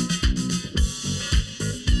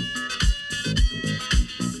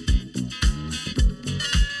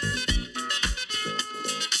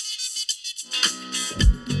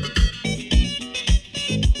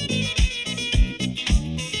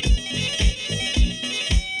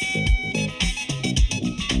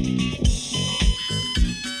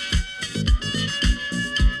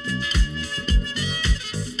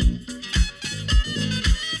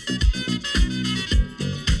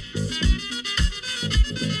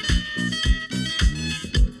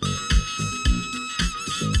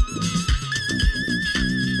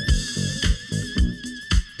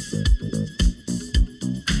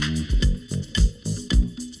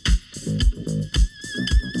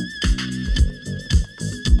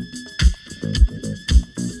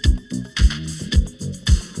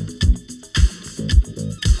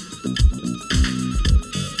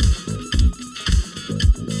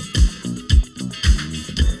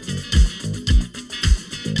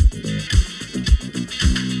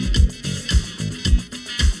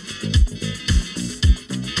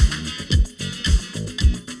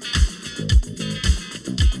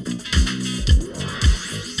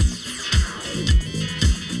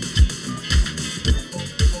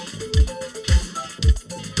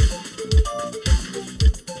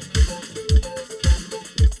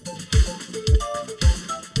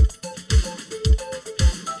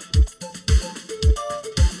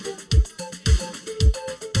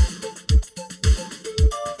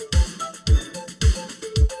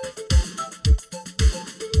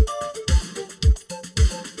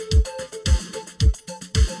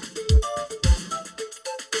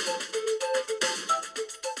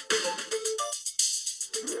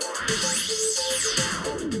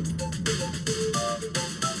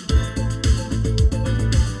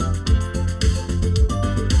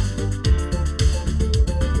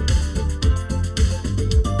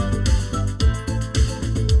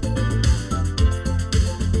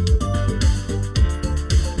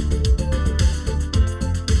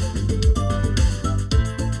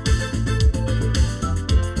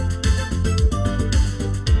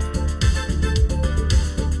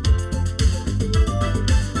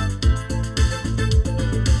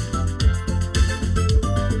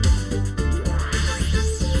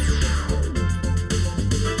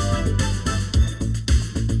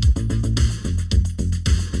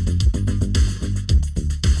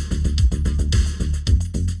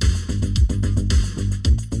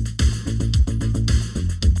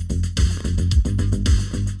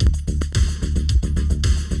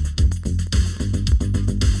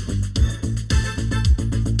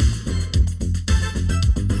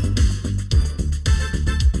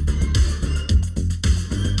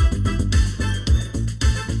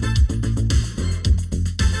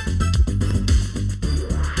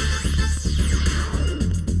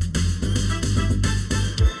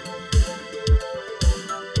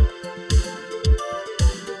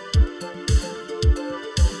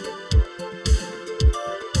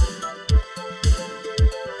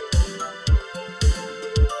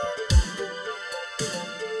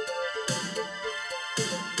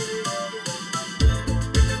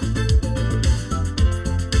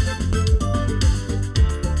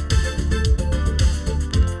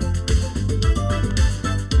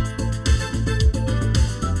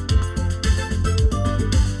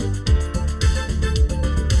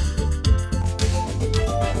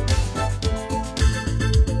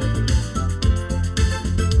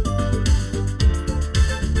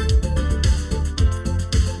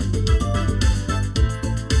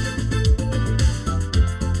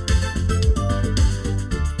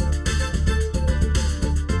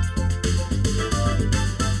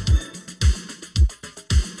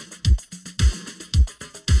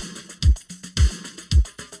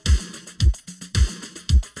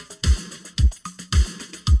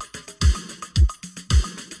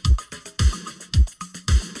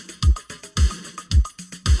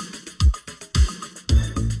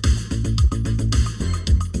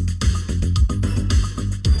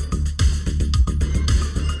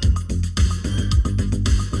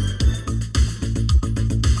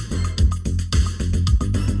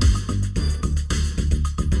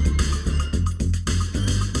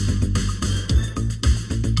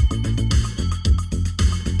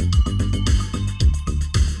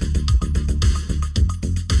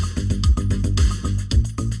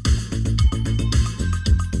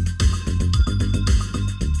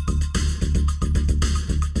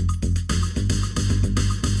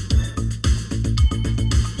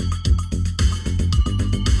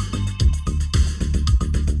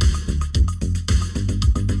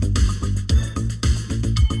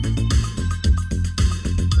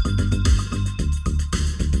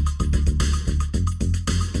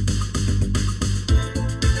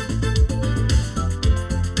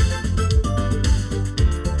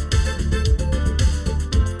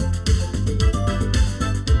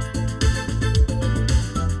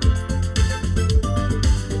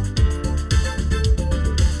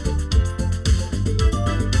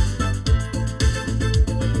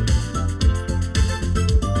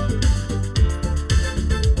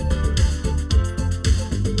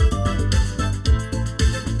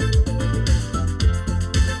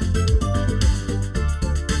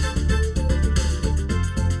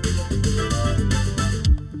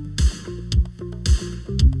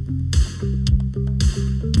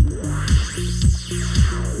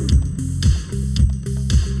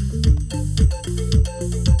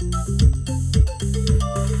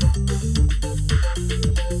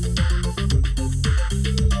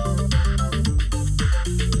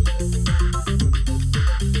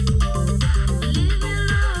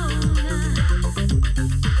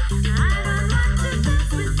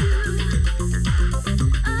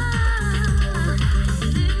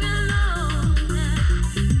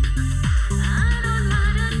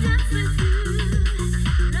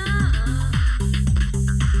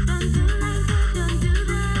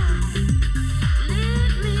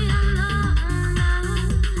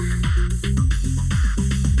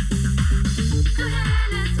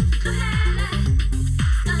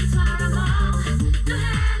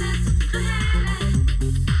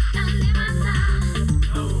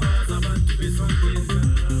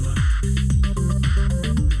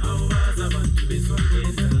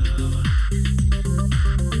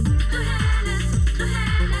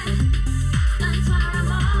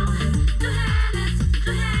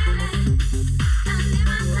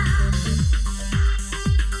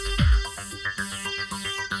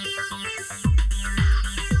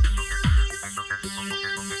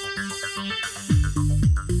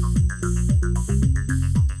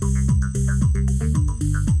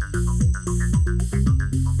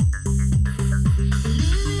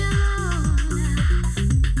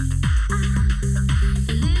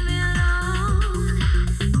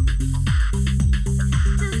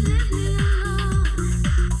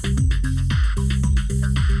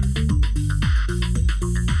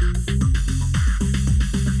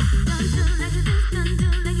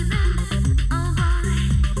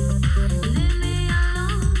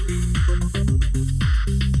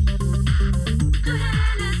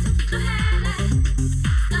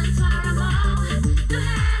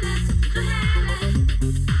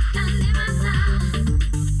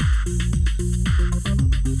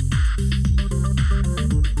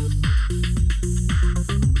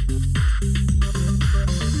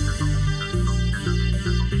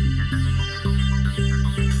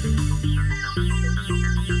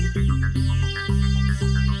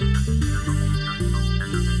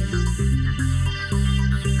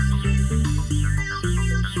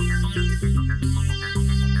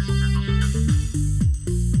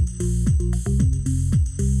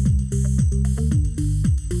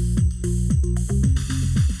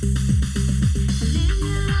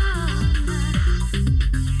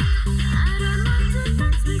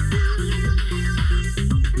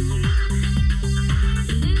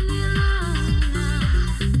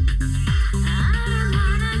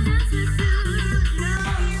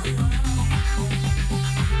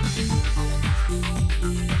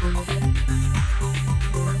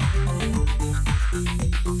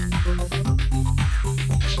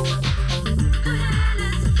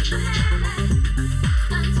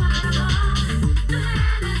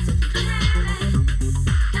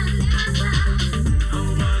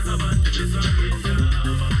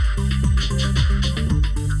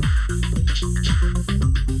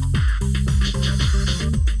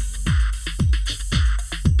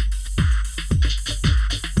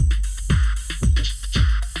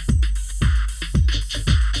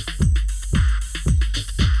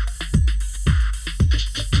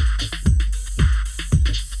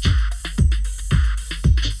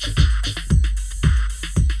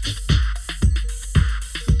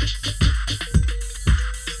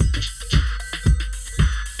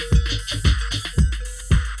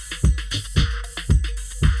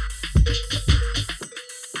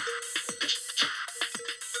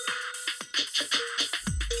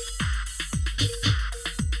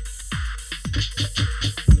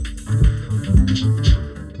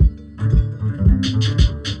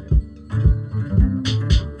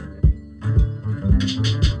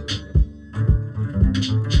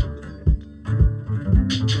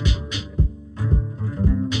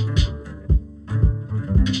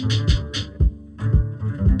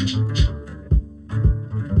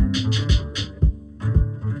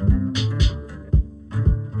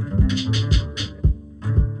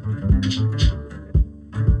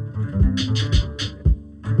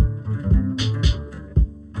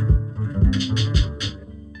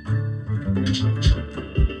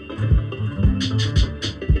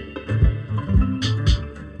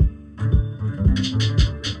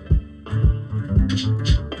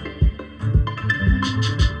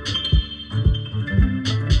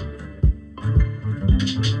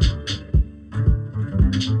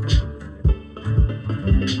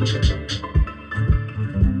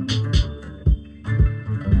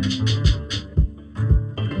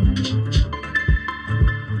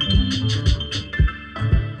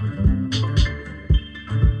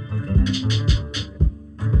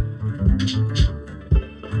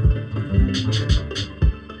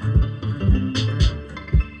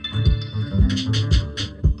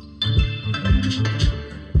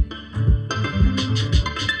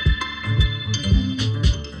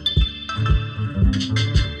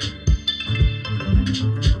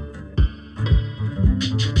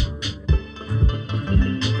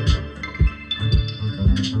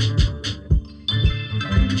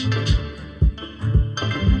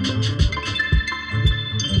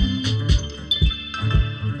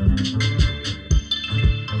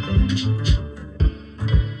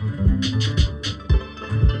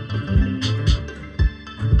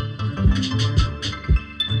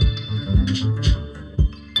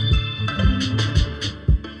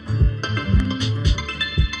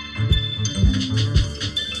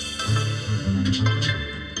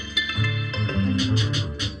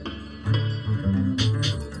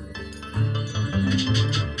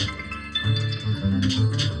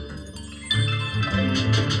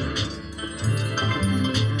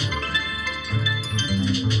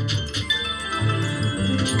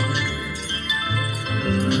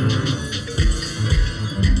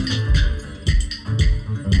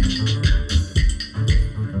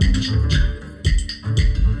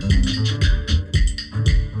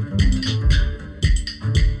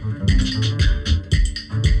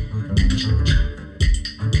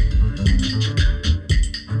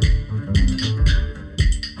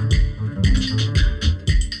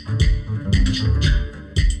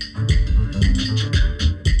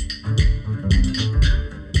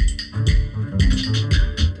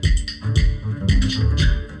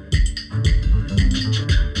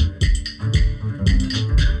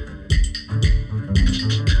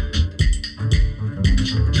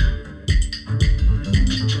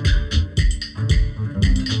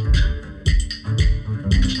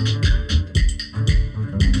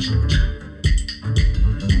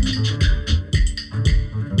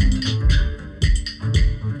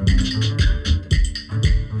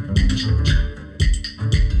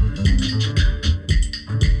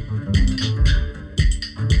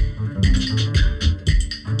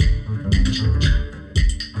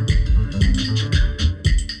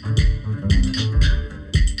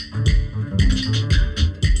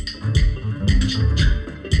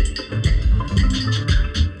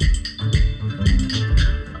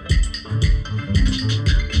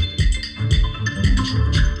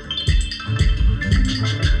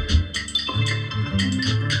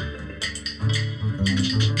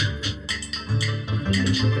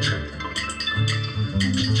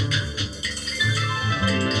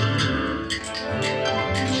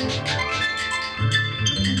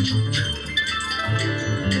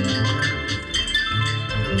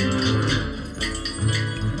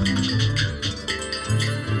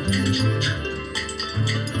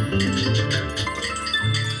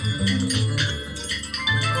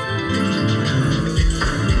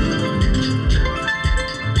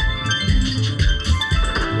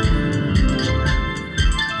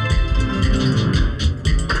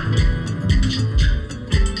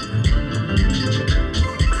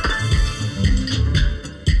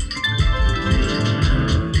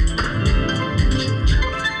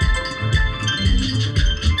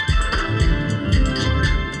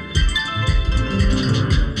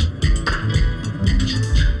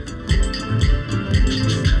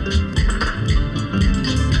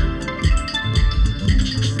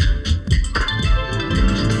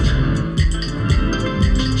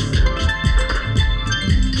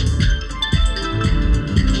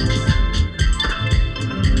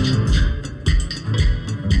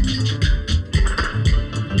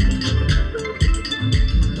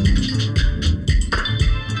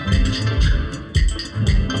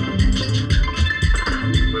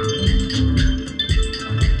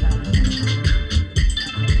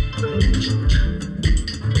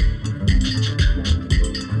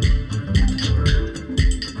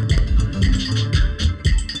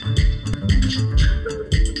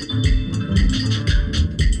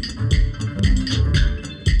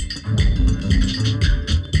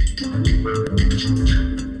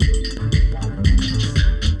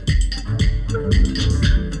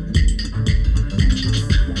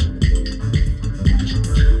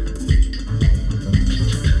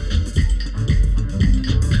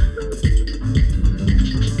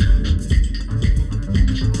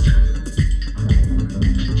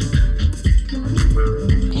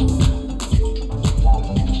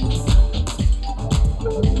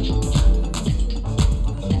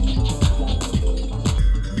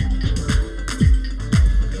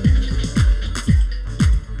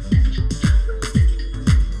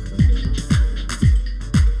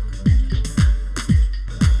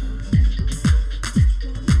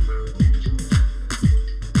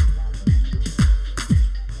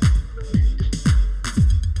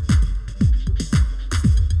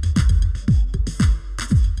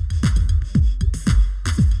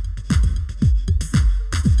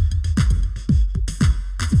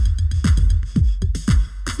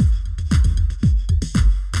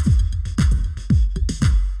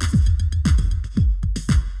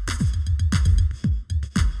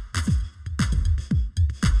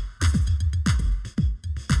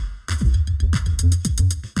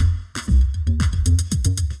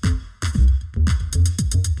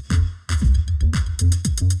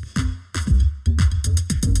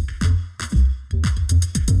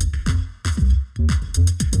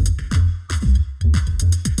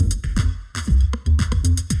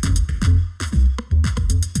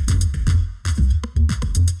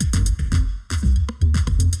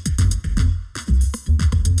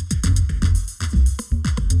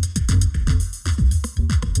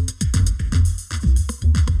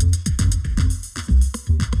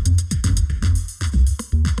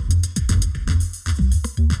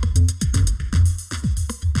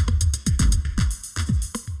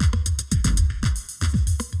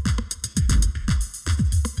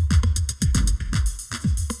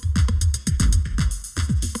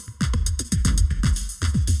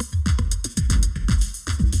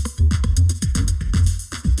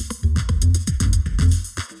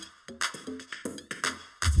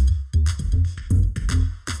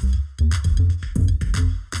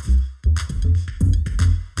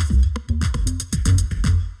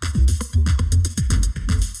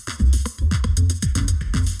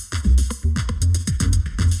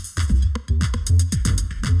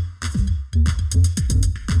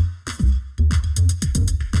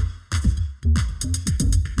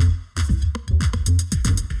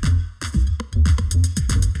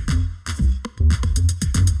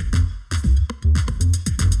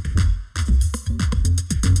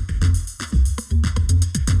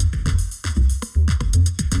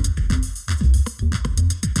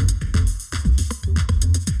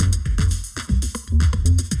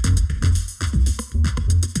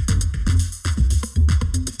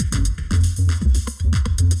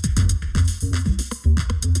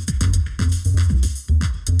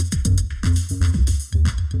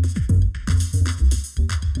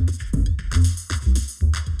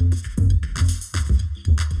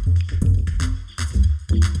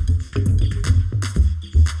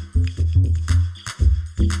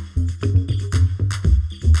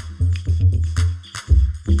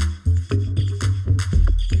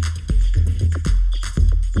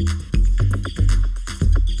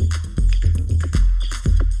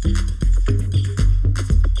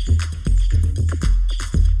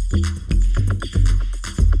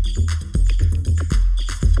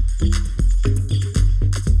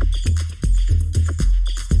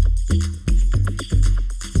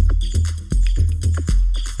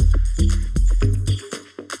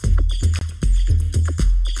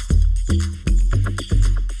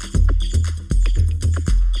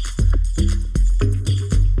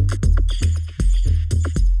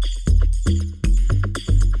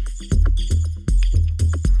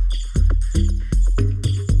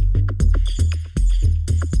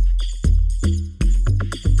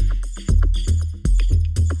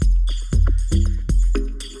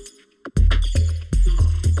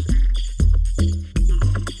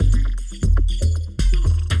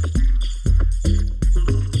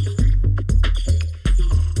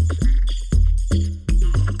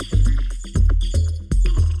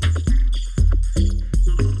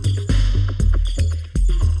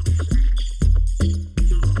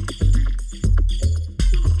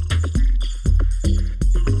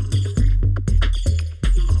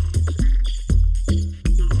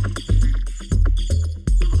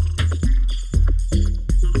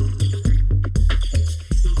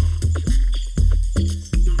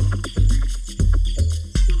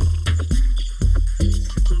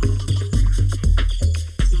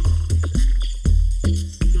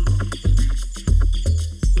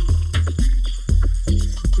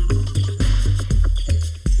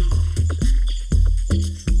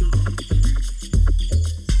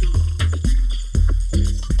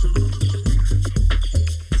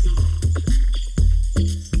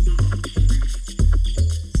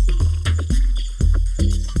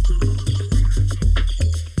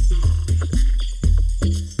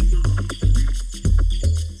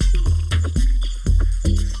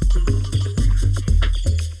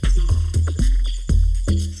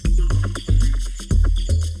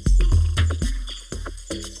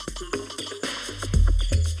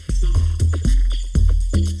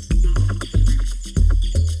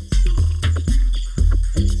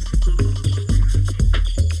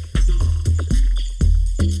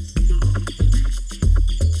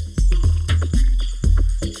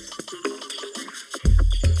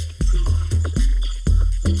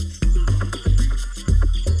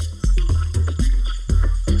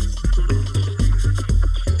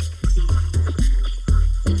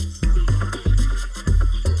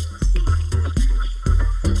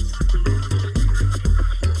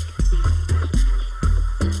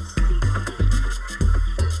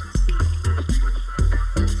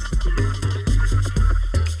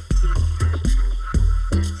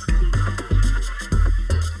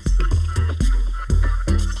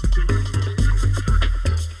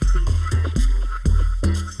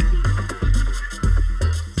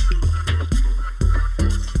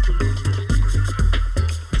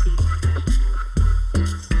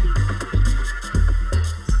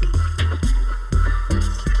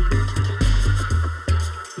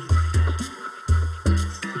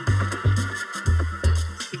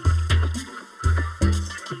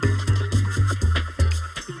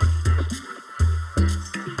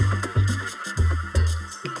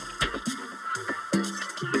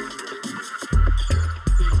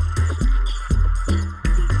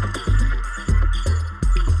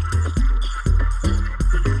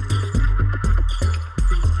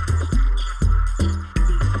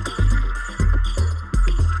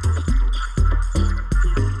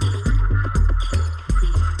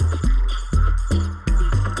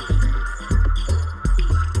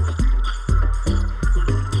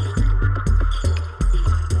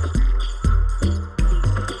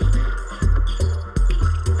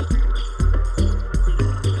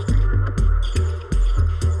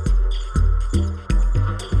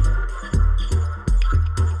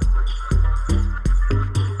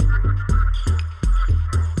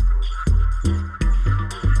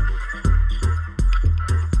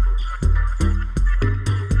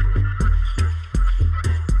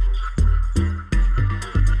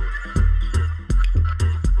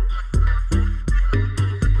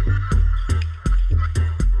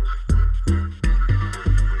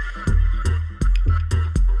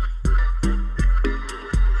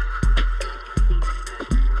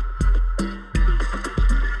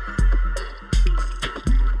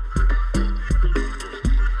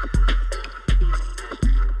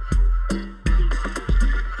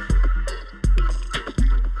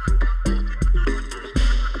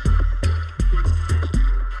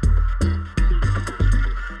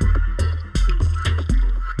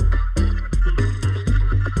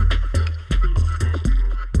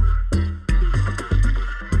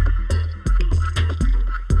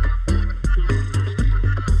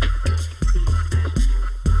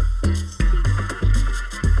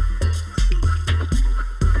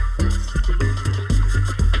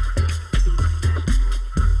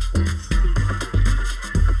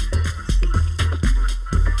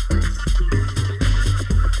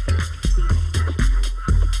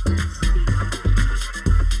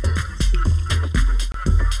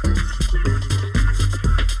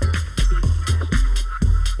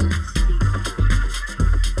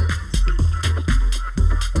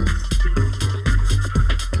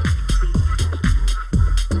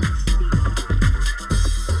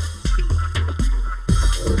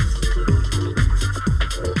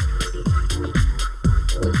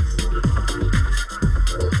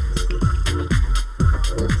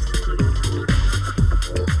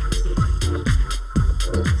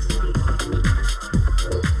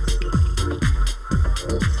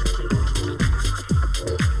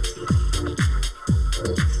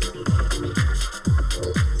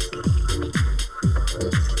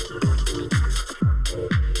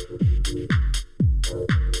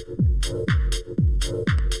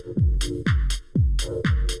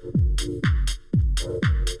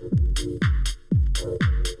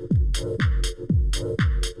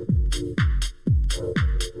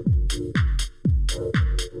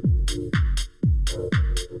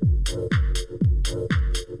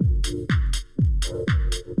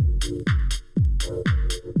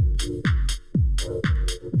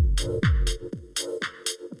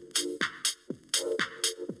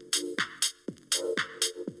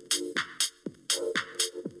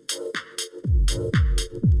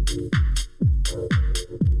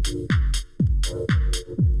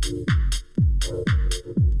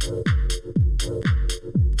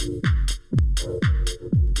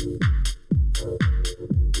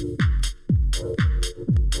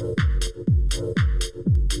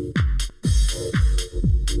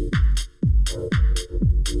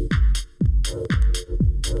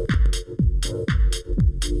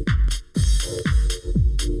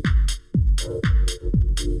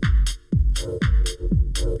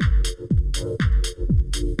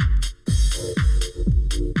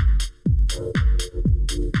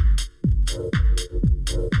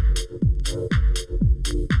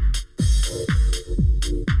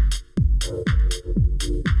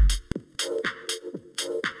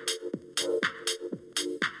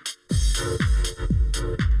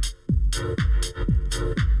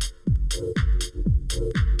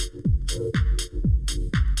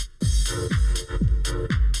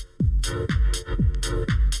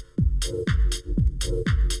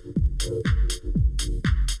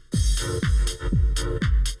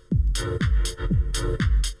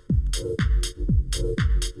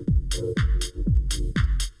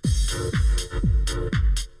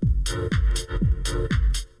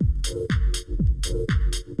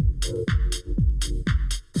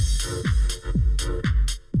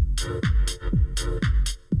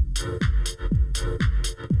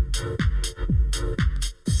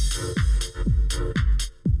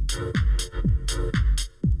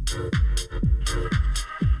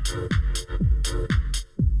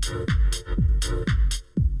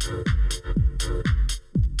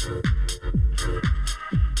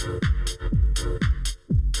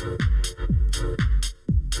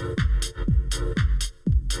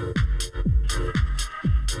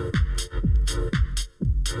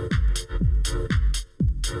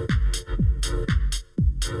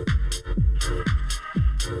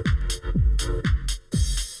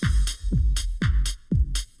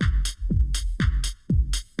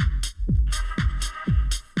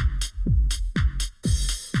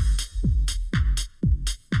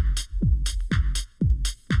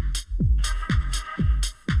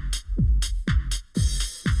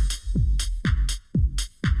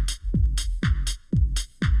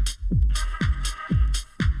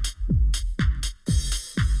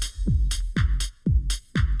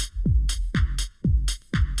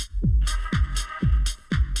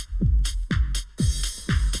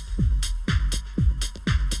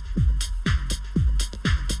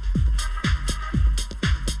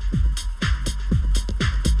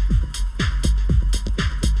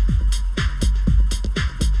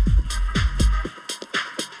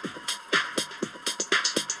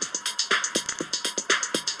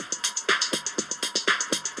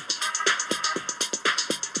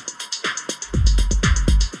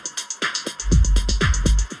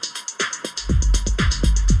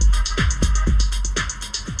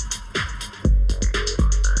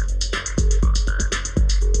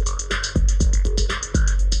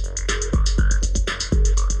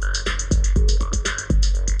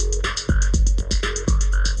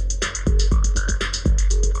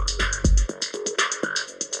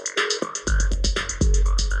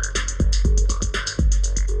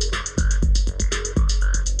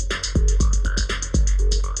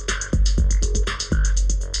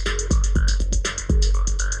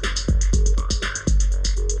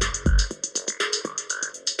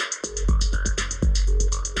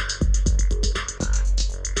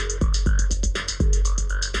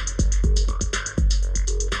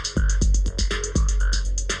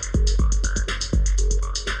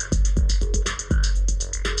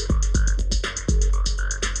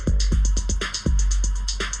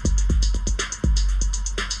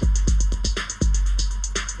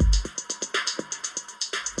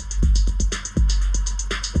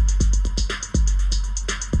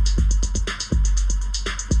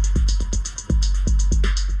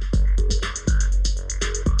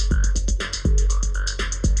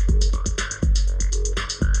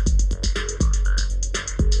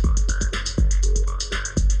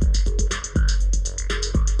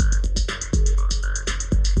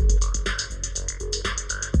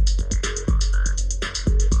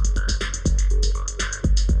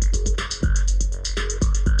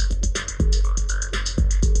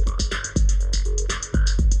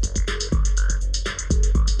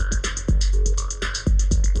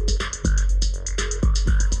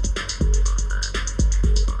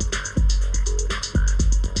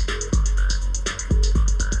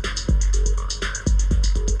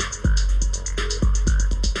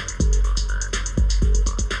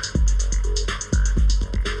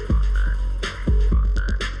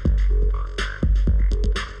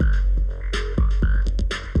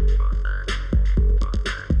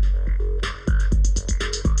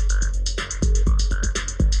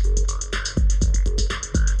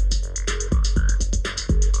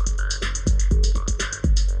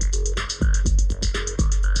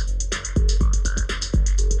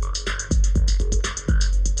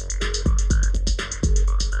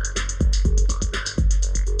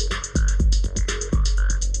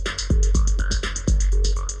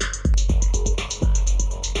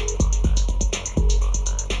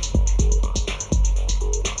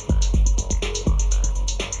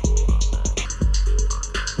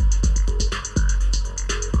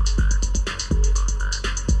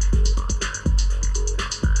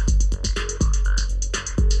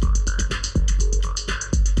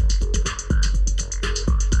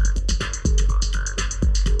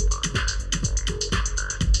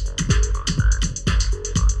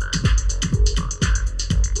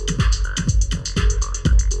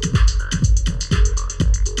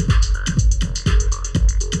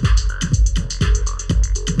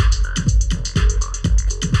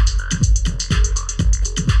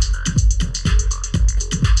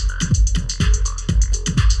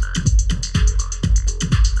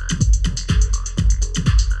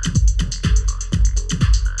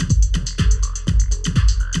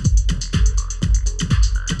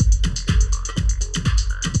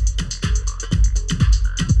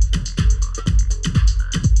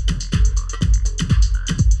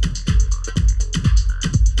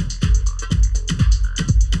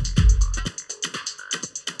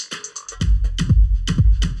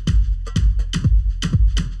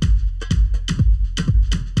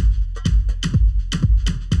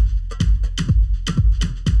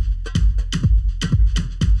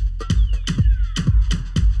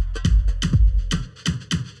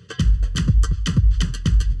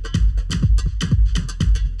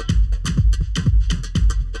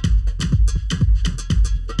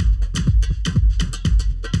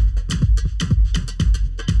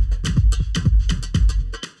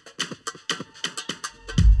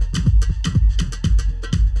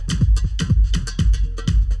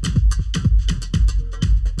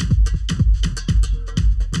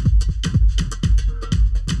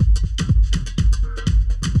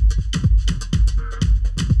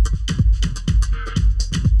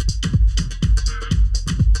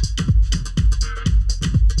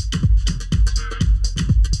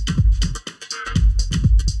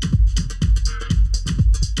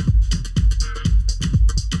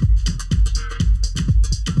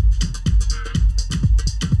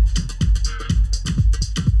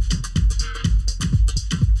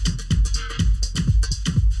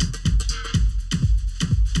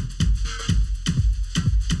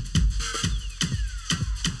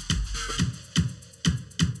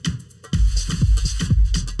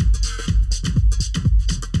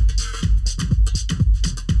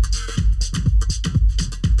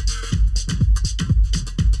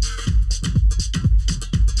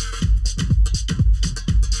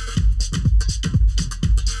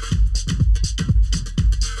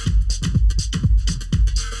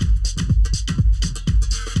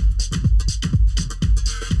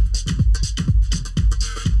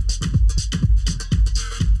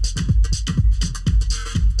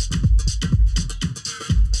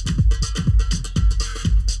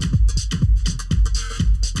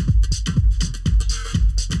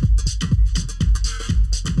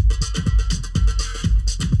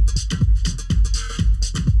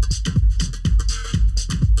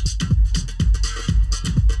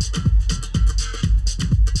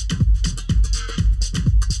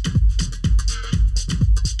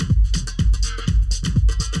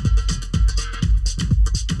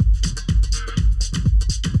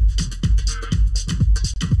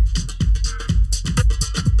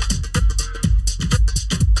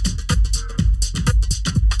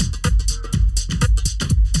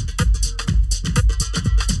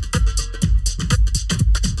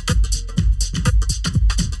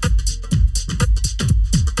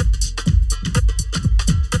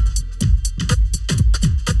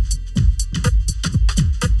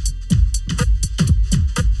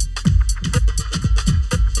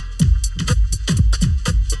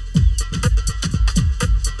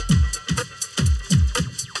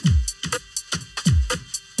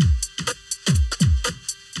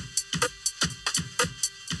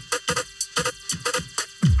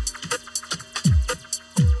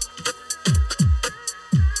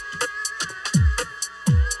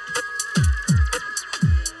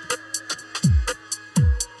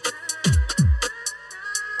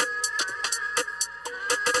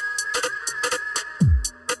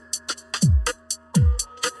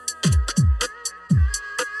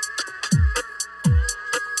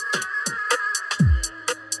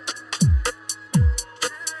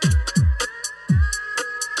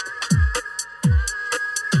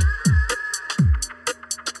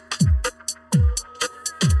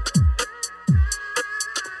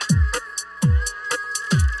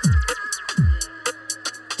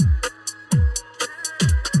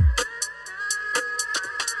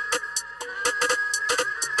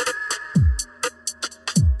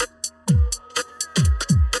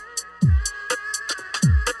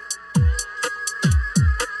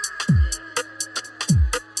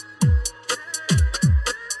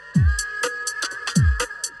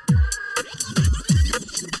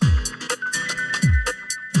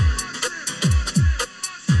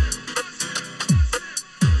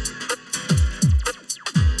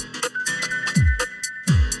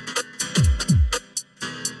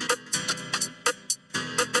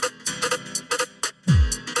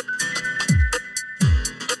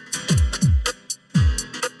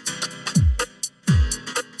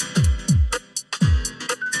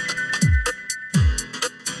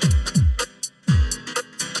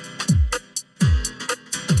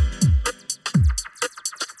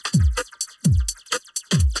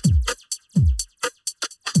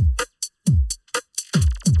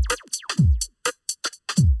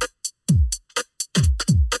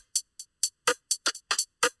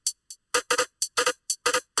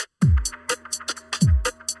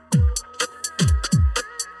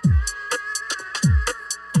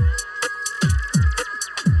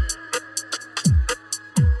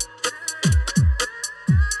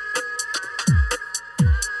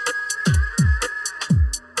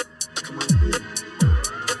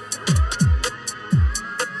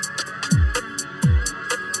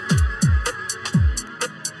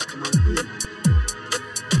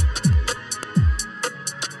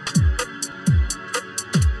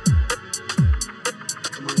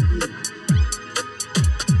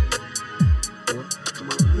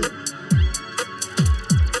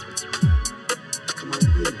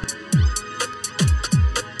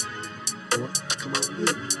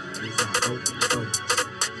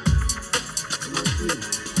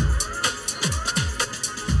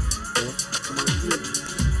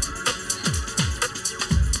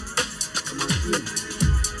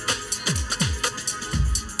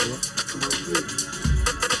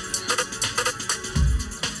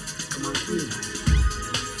 with me.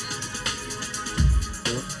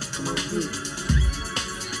 Boy, come on with me.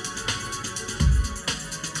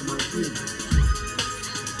 Come on with me.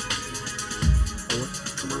 Boy,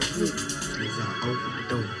 come on with me. As I open the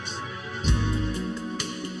doors.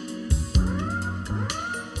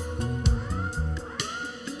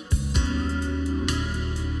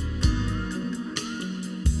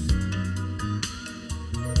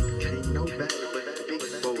 Can't nobody but the big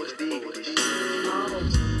boys dig this shit.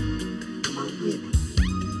 Come on with me.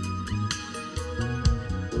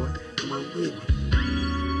 Boy, come on with me.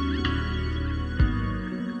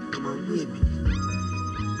 Come on with me.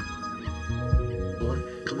 Boy,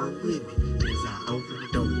 come on with me. As I open the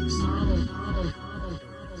doors.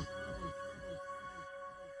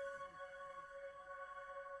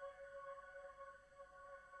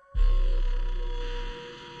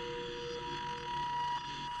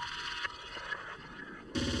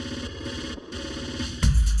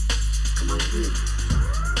 Come on with me.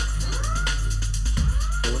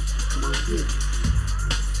 Boy, come on with me.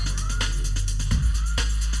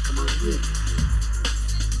 Come on with me.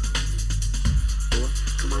 Boy,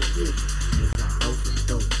 come on with me. As I open the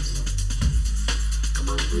doors. Come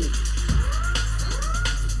on with me.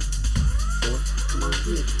 Boy, come on with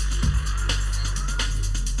me.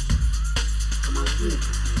 Come on with me.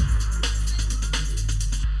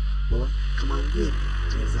 Boy, come on with me.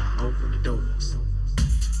 As I open the doors.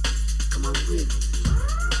 Come on with me.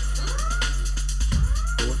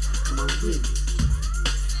 Boy, come on with me.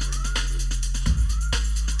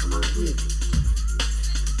 Come on with me.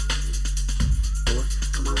 Boy,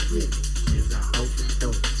 come on with me. As I open the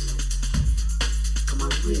doors. Come on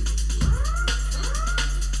with me.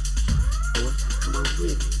 Boy, come on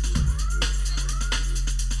with me.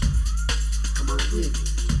 Come on with me.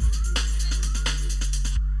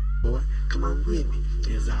 Boy, come on with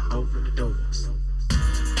me. As I open the doors.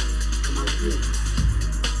 Come on with me.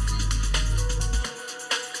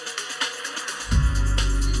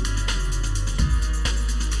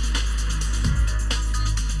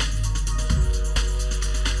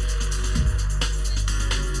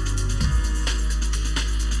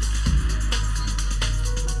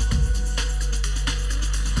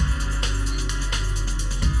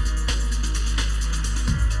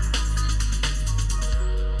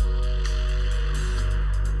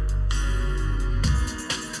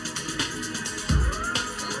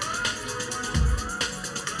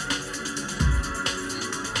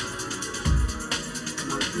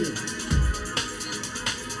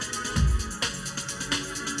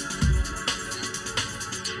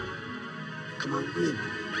 Come on with me.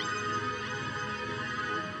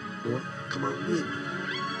 Boy, come on with me.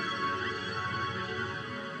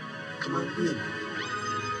 Come on with me.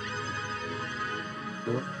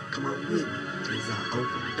 Boy, come on with me. As I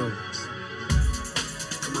open the doors.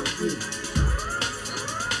 Come on with me.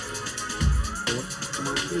 Boy, come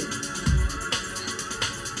on with me.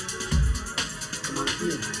 Come on with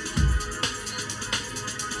me.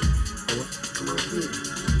 Boy, come on with me.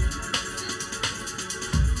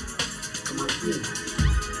 Come on with me.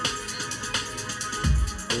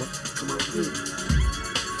 Boy, come on with me.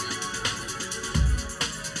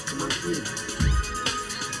 Come on with me.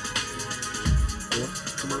 Boy,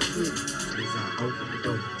 come on with me. As I open the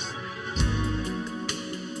doors.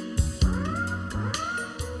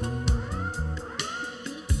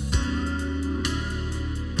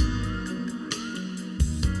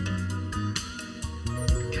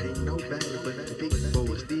 Can't nobody but the big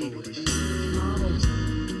boys dig this shit.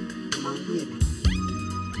 Come on with me.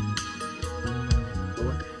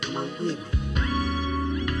 Boy, come on with me.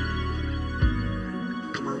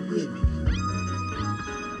 Come on with me.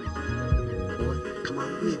 Boy, come on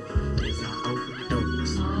with me. As I open the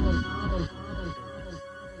doors.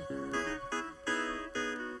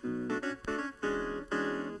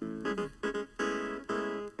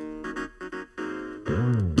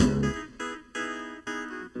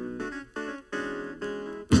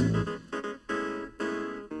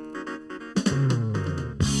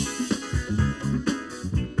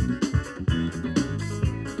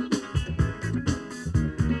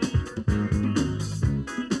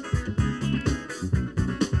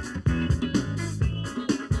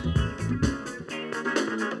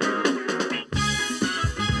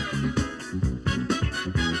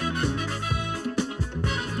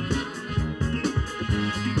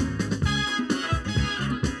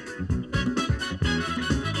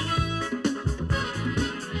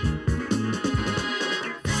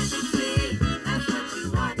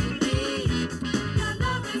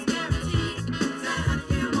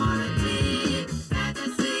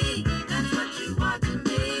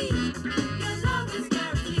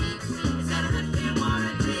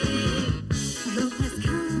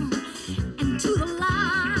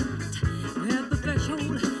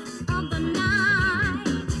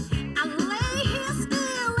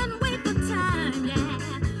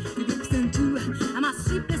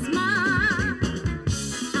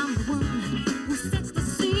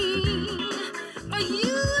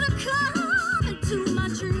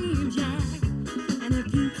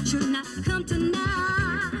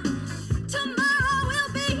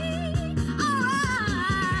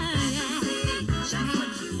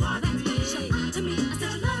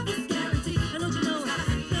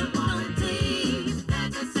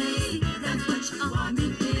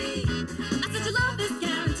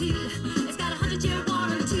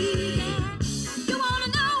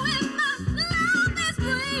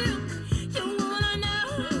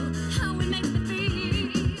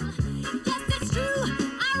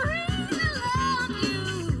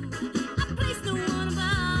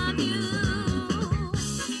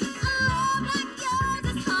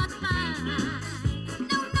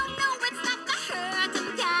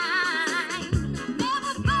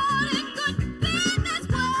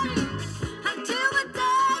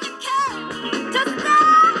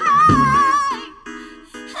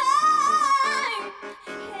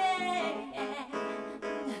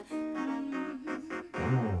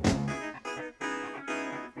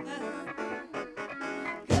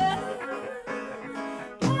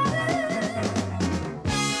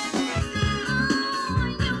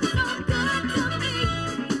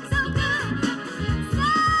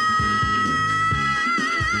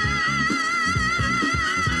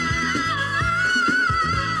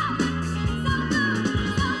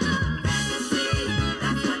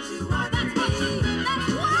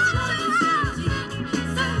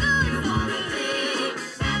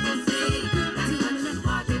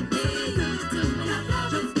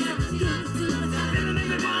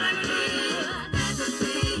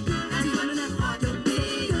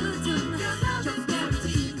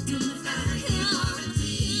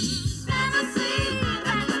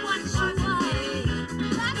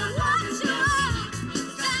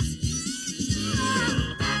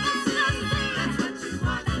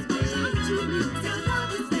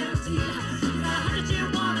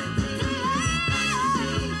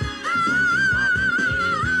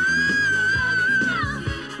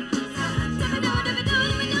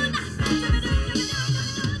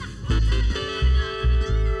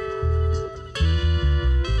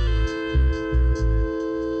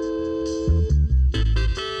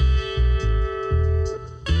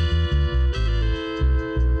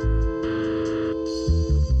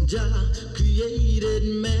 Jah created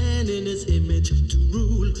man in his image to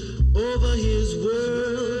rule over his world.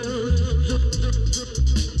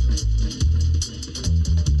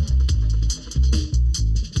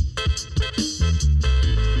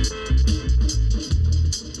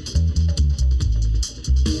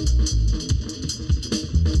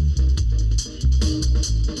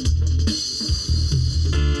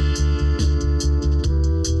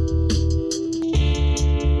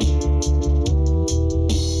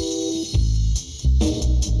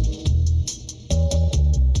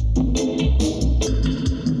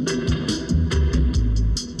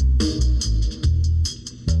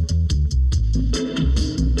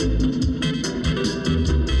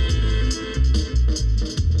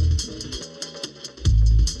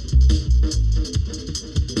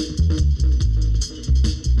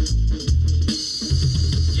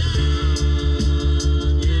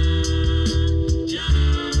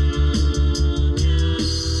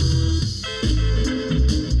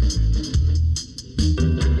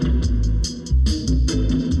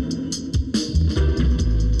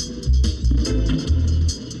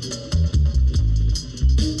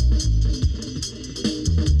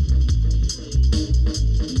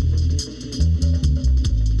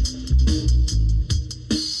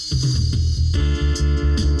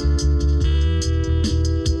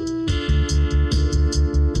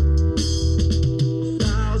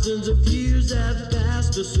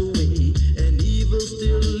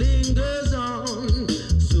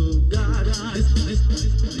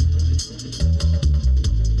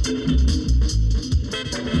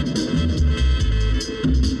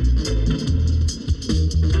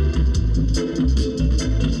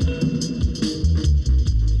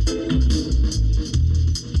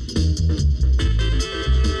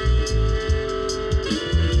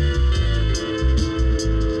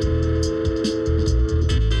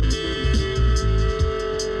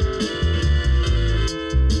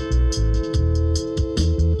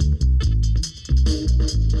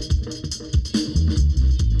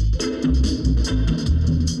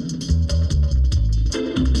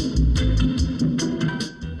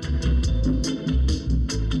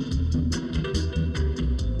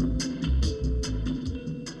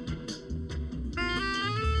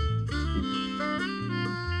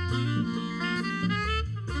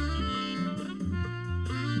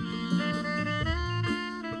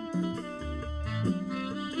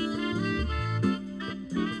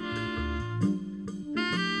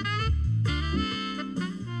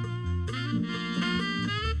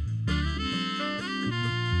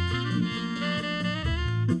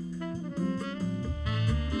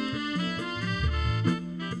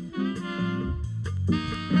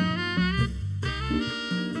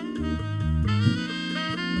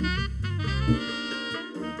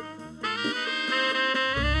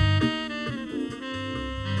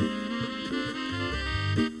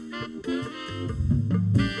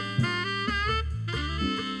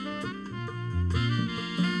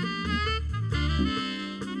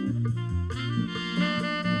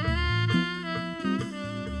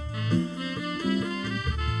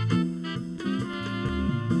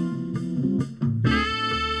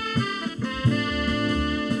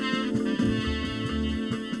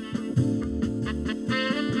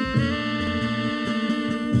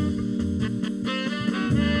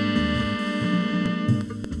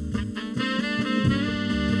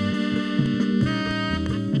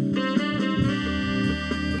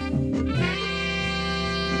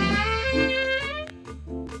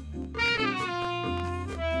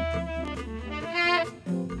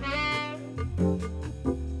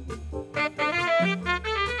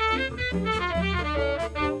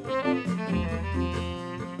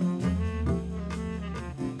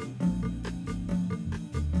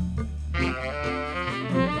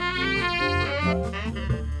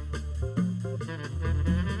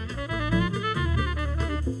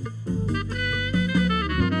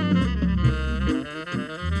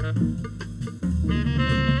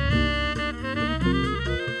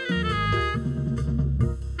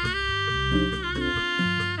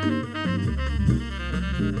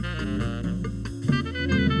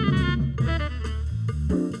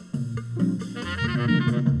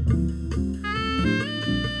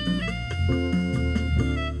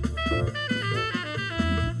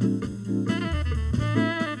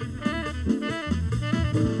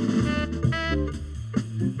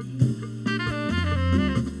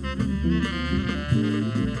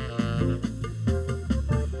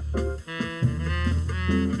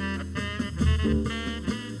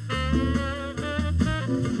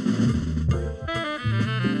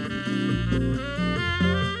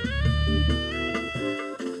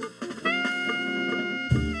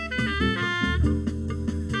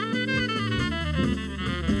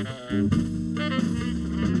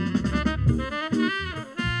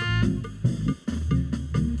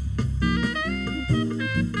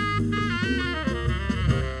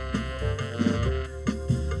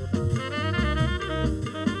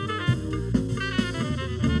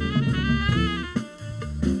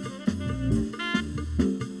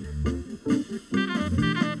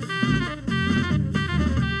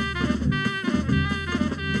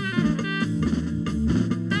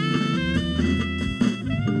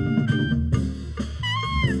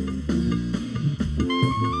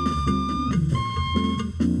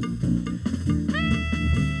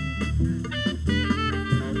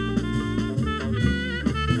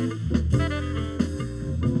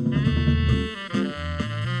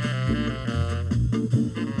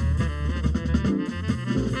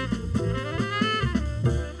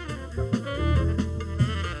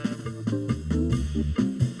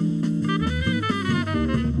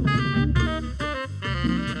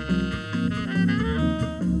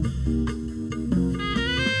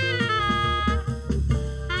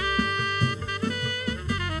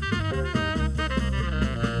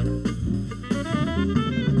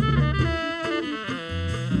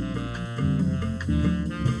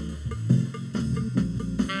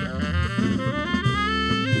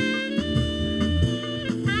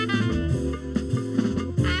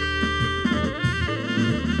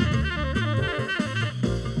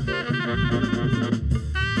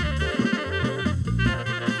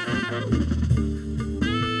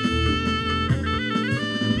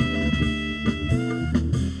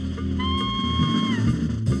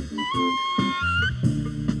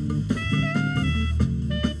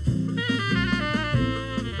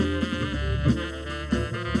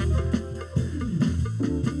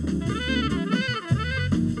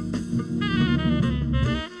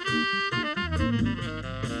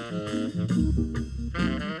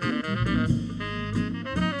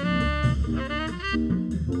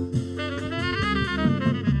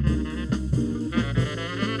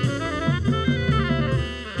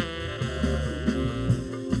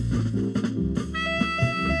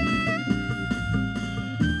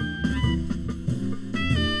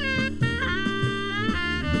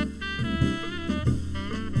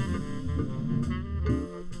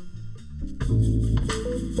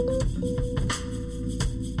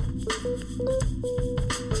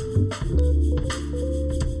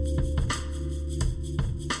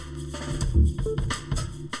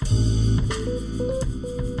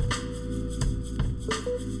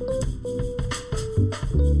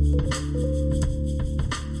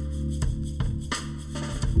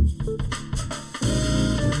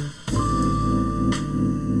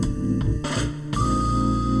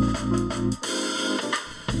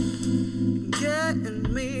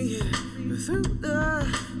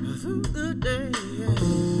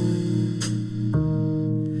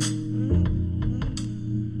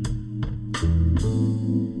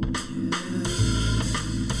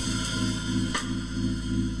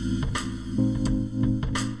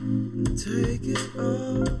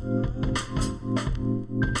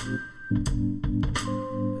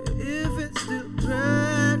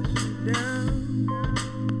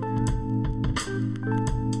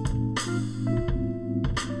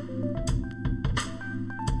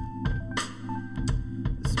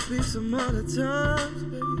 speak some other times,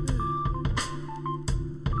 baby.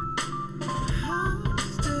 I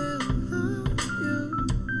still love you.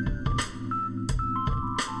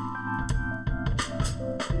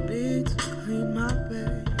 Need to clean my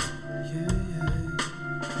bed, yeah.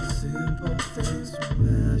 Simple things to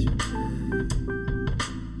measure,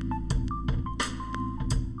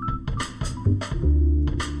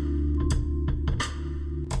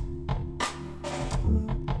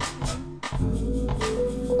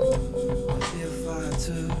 if I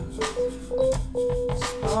took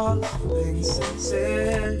small things and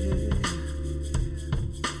said,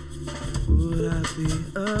 would I be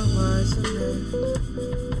a wiser man?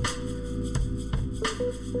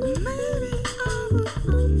 Maybe I would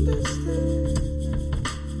understand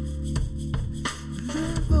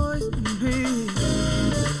that voice in me,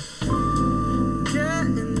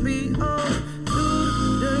 getting me on through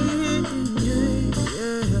the day,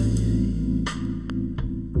 yeah.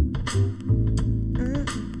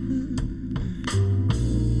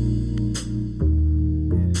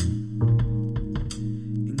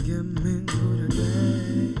 And get me through the day.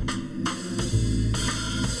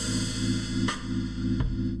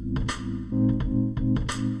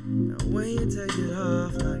 Now when you take it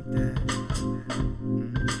off like that,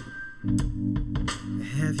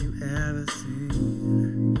 have you ever seen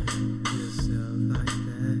yourself like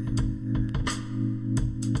that?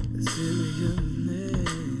 Serious man.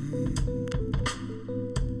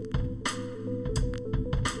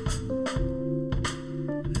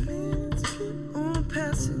 Minutes keep on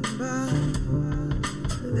passing by.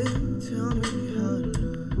 They tell me how to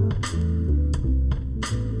love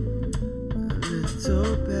a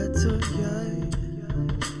little better, yeah.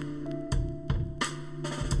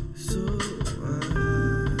 So I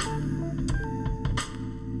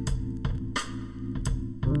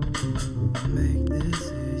make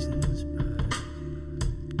decisions,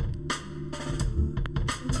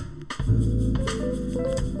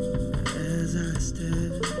 as I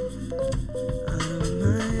step out of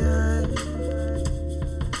my eyes,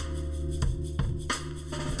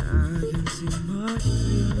 I can see much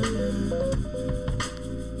clearer.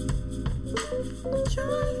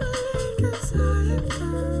 Joyfully, 'cause I have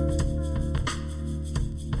found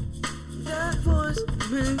that voice in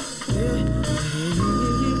me, yeah.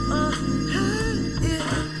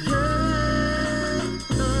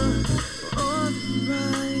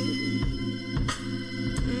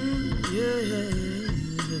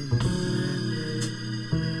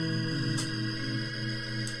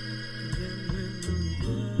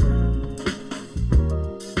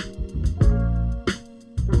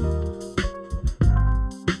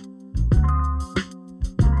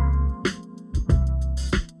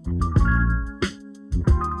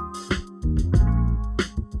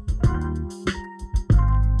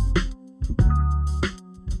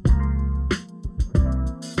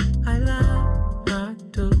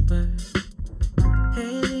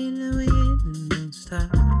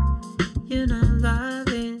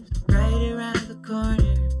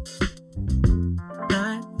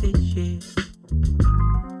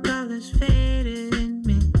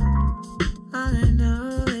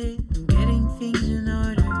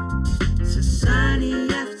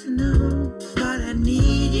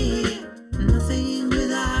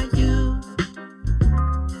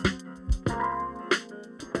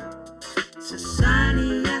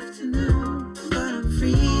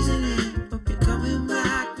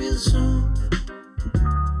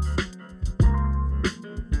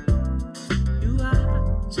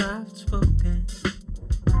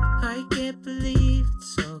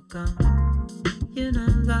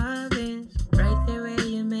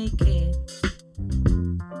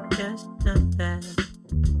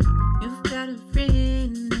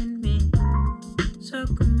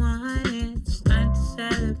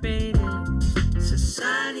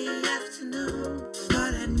 Society afternoon,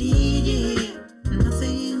 but I need you.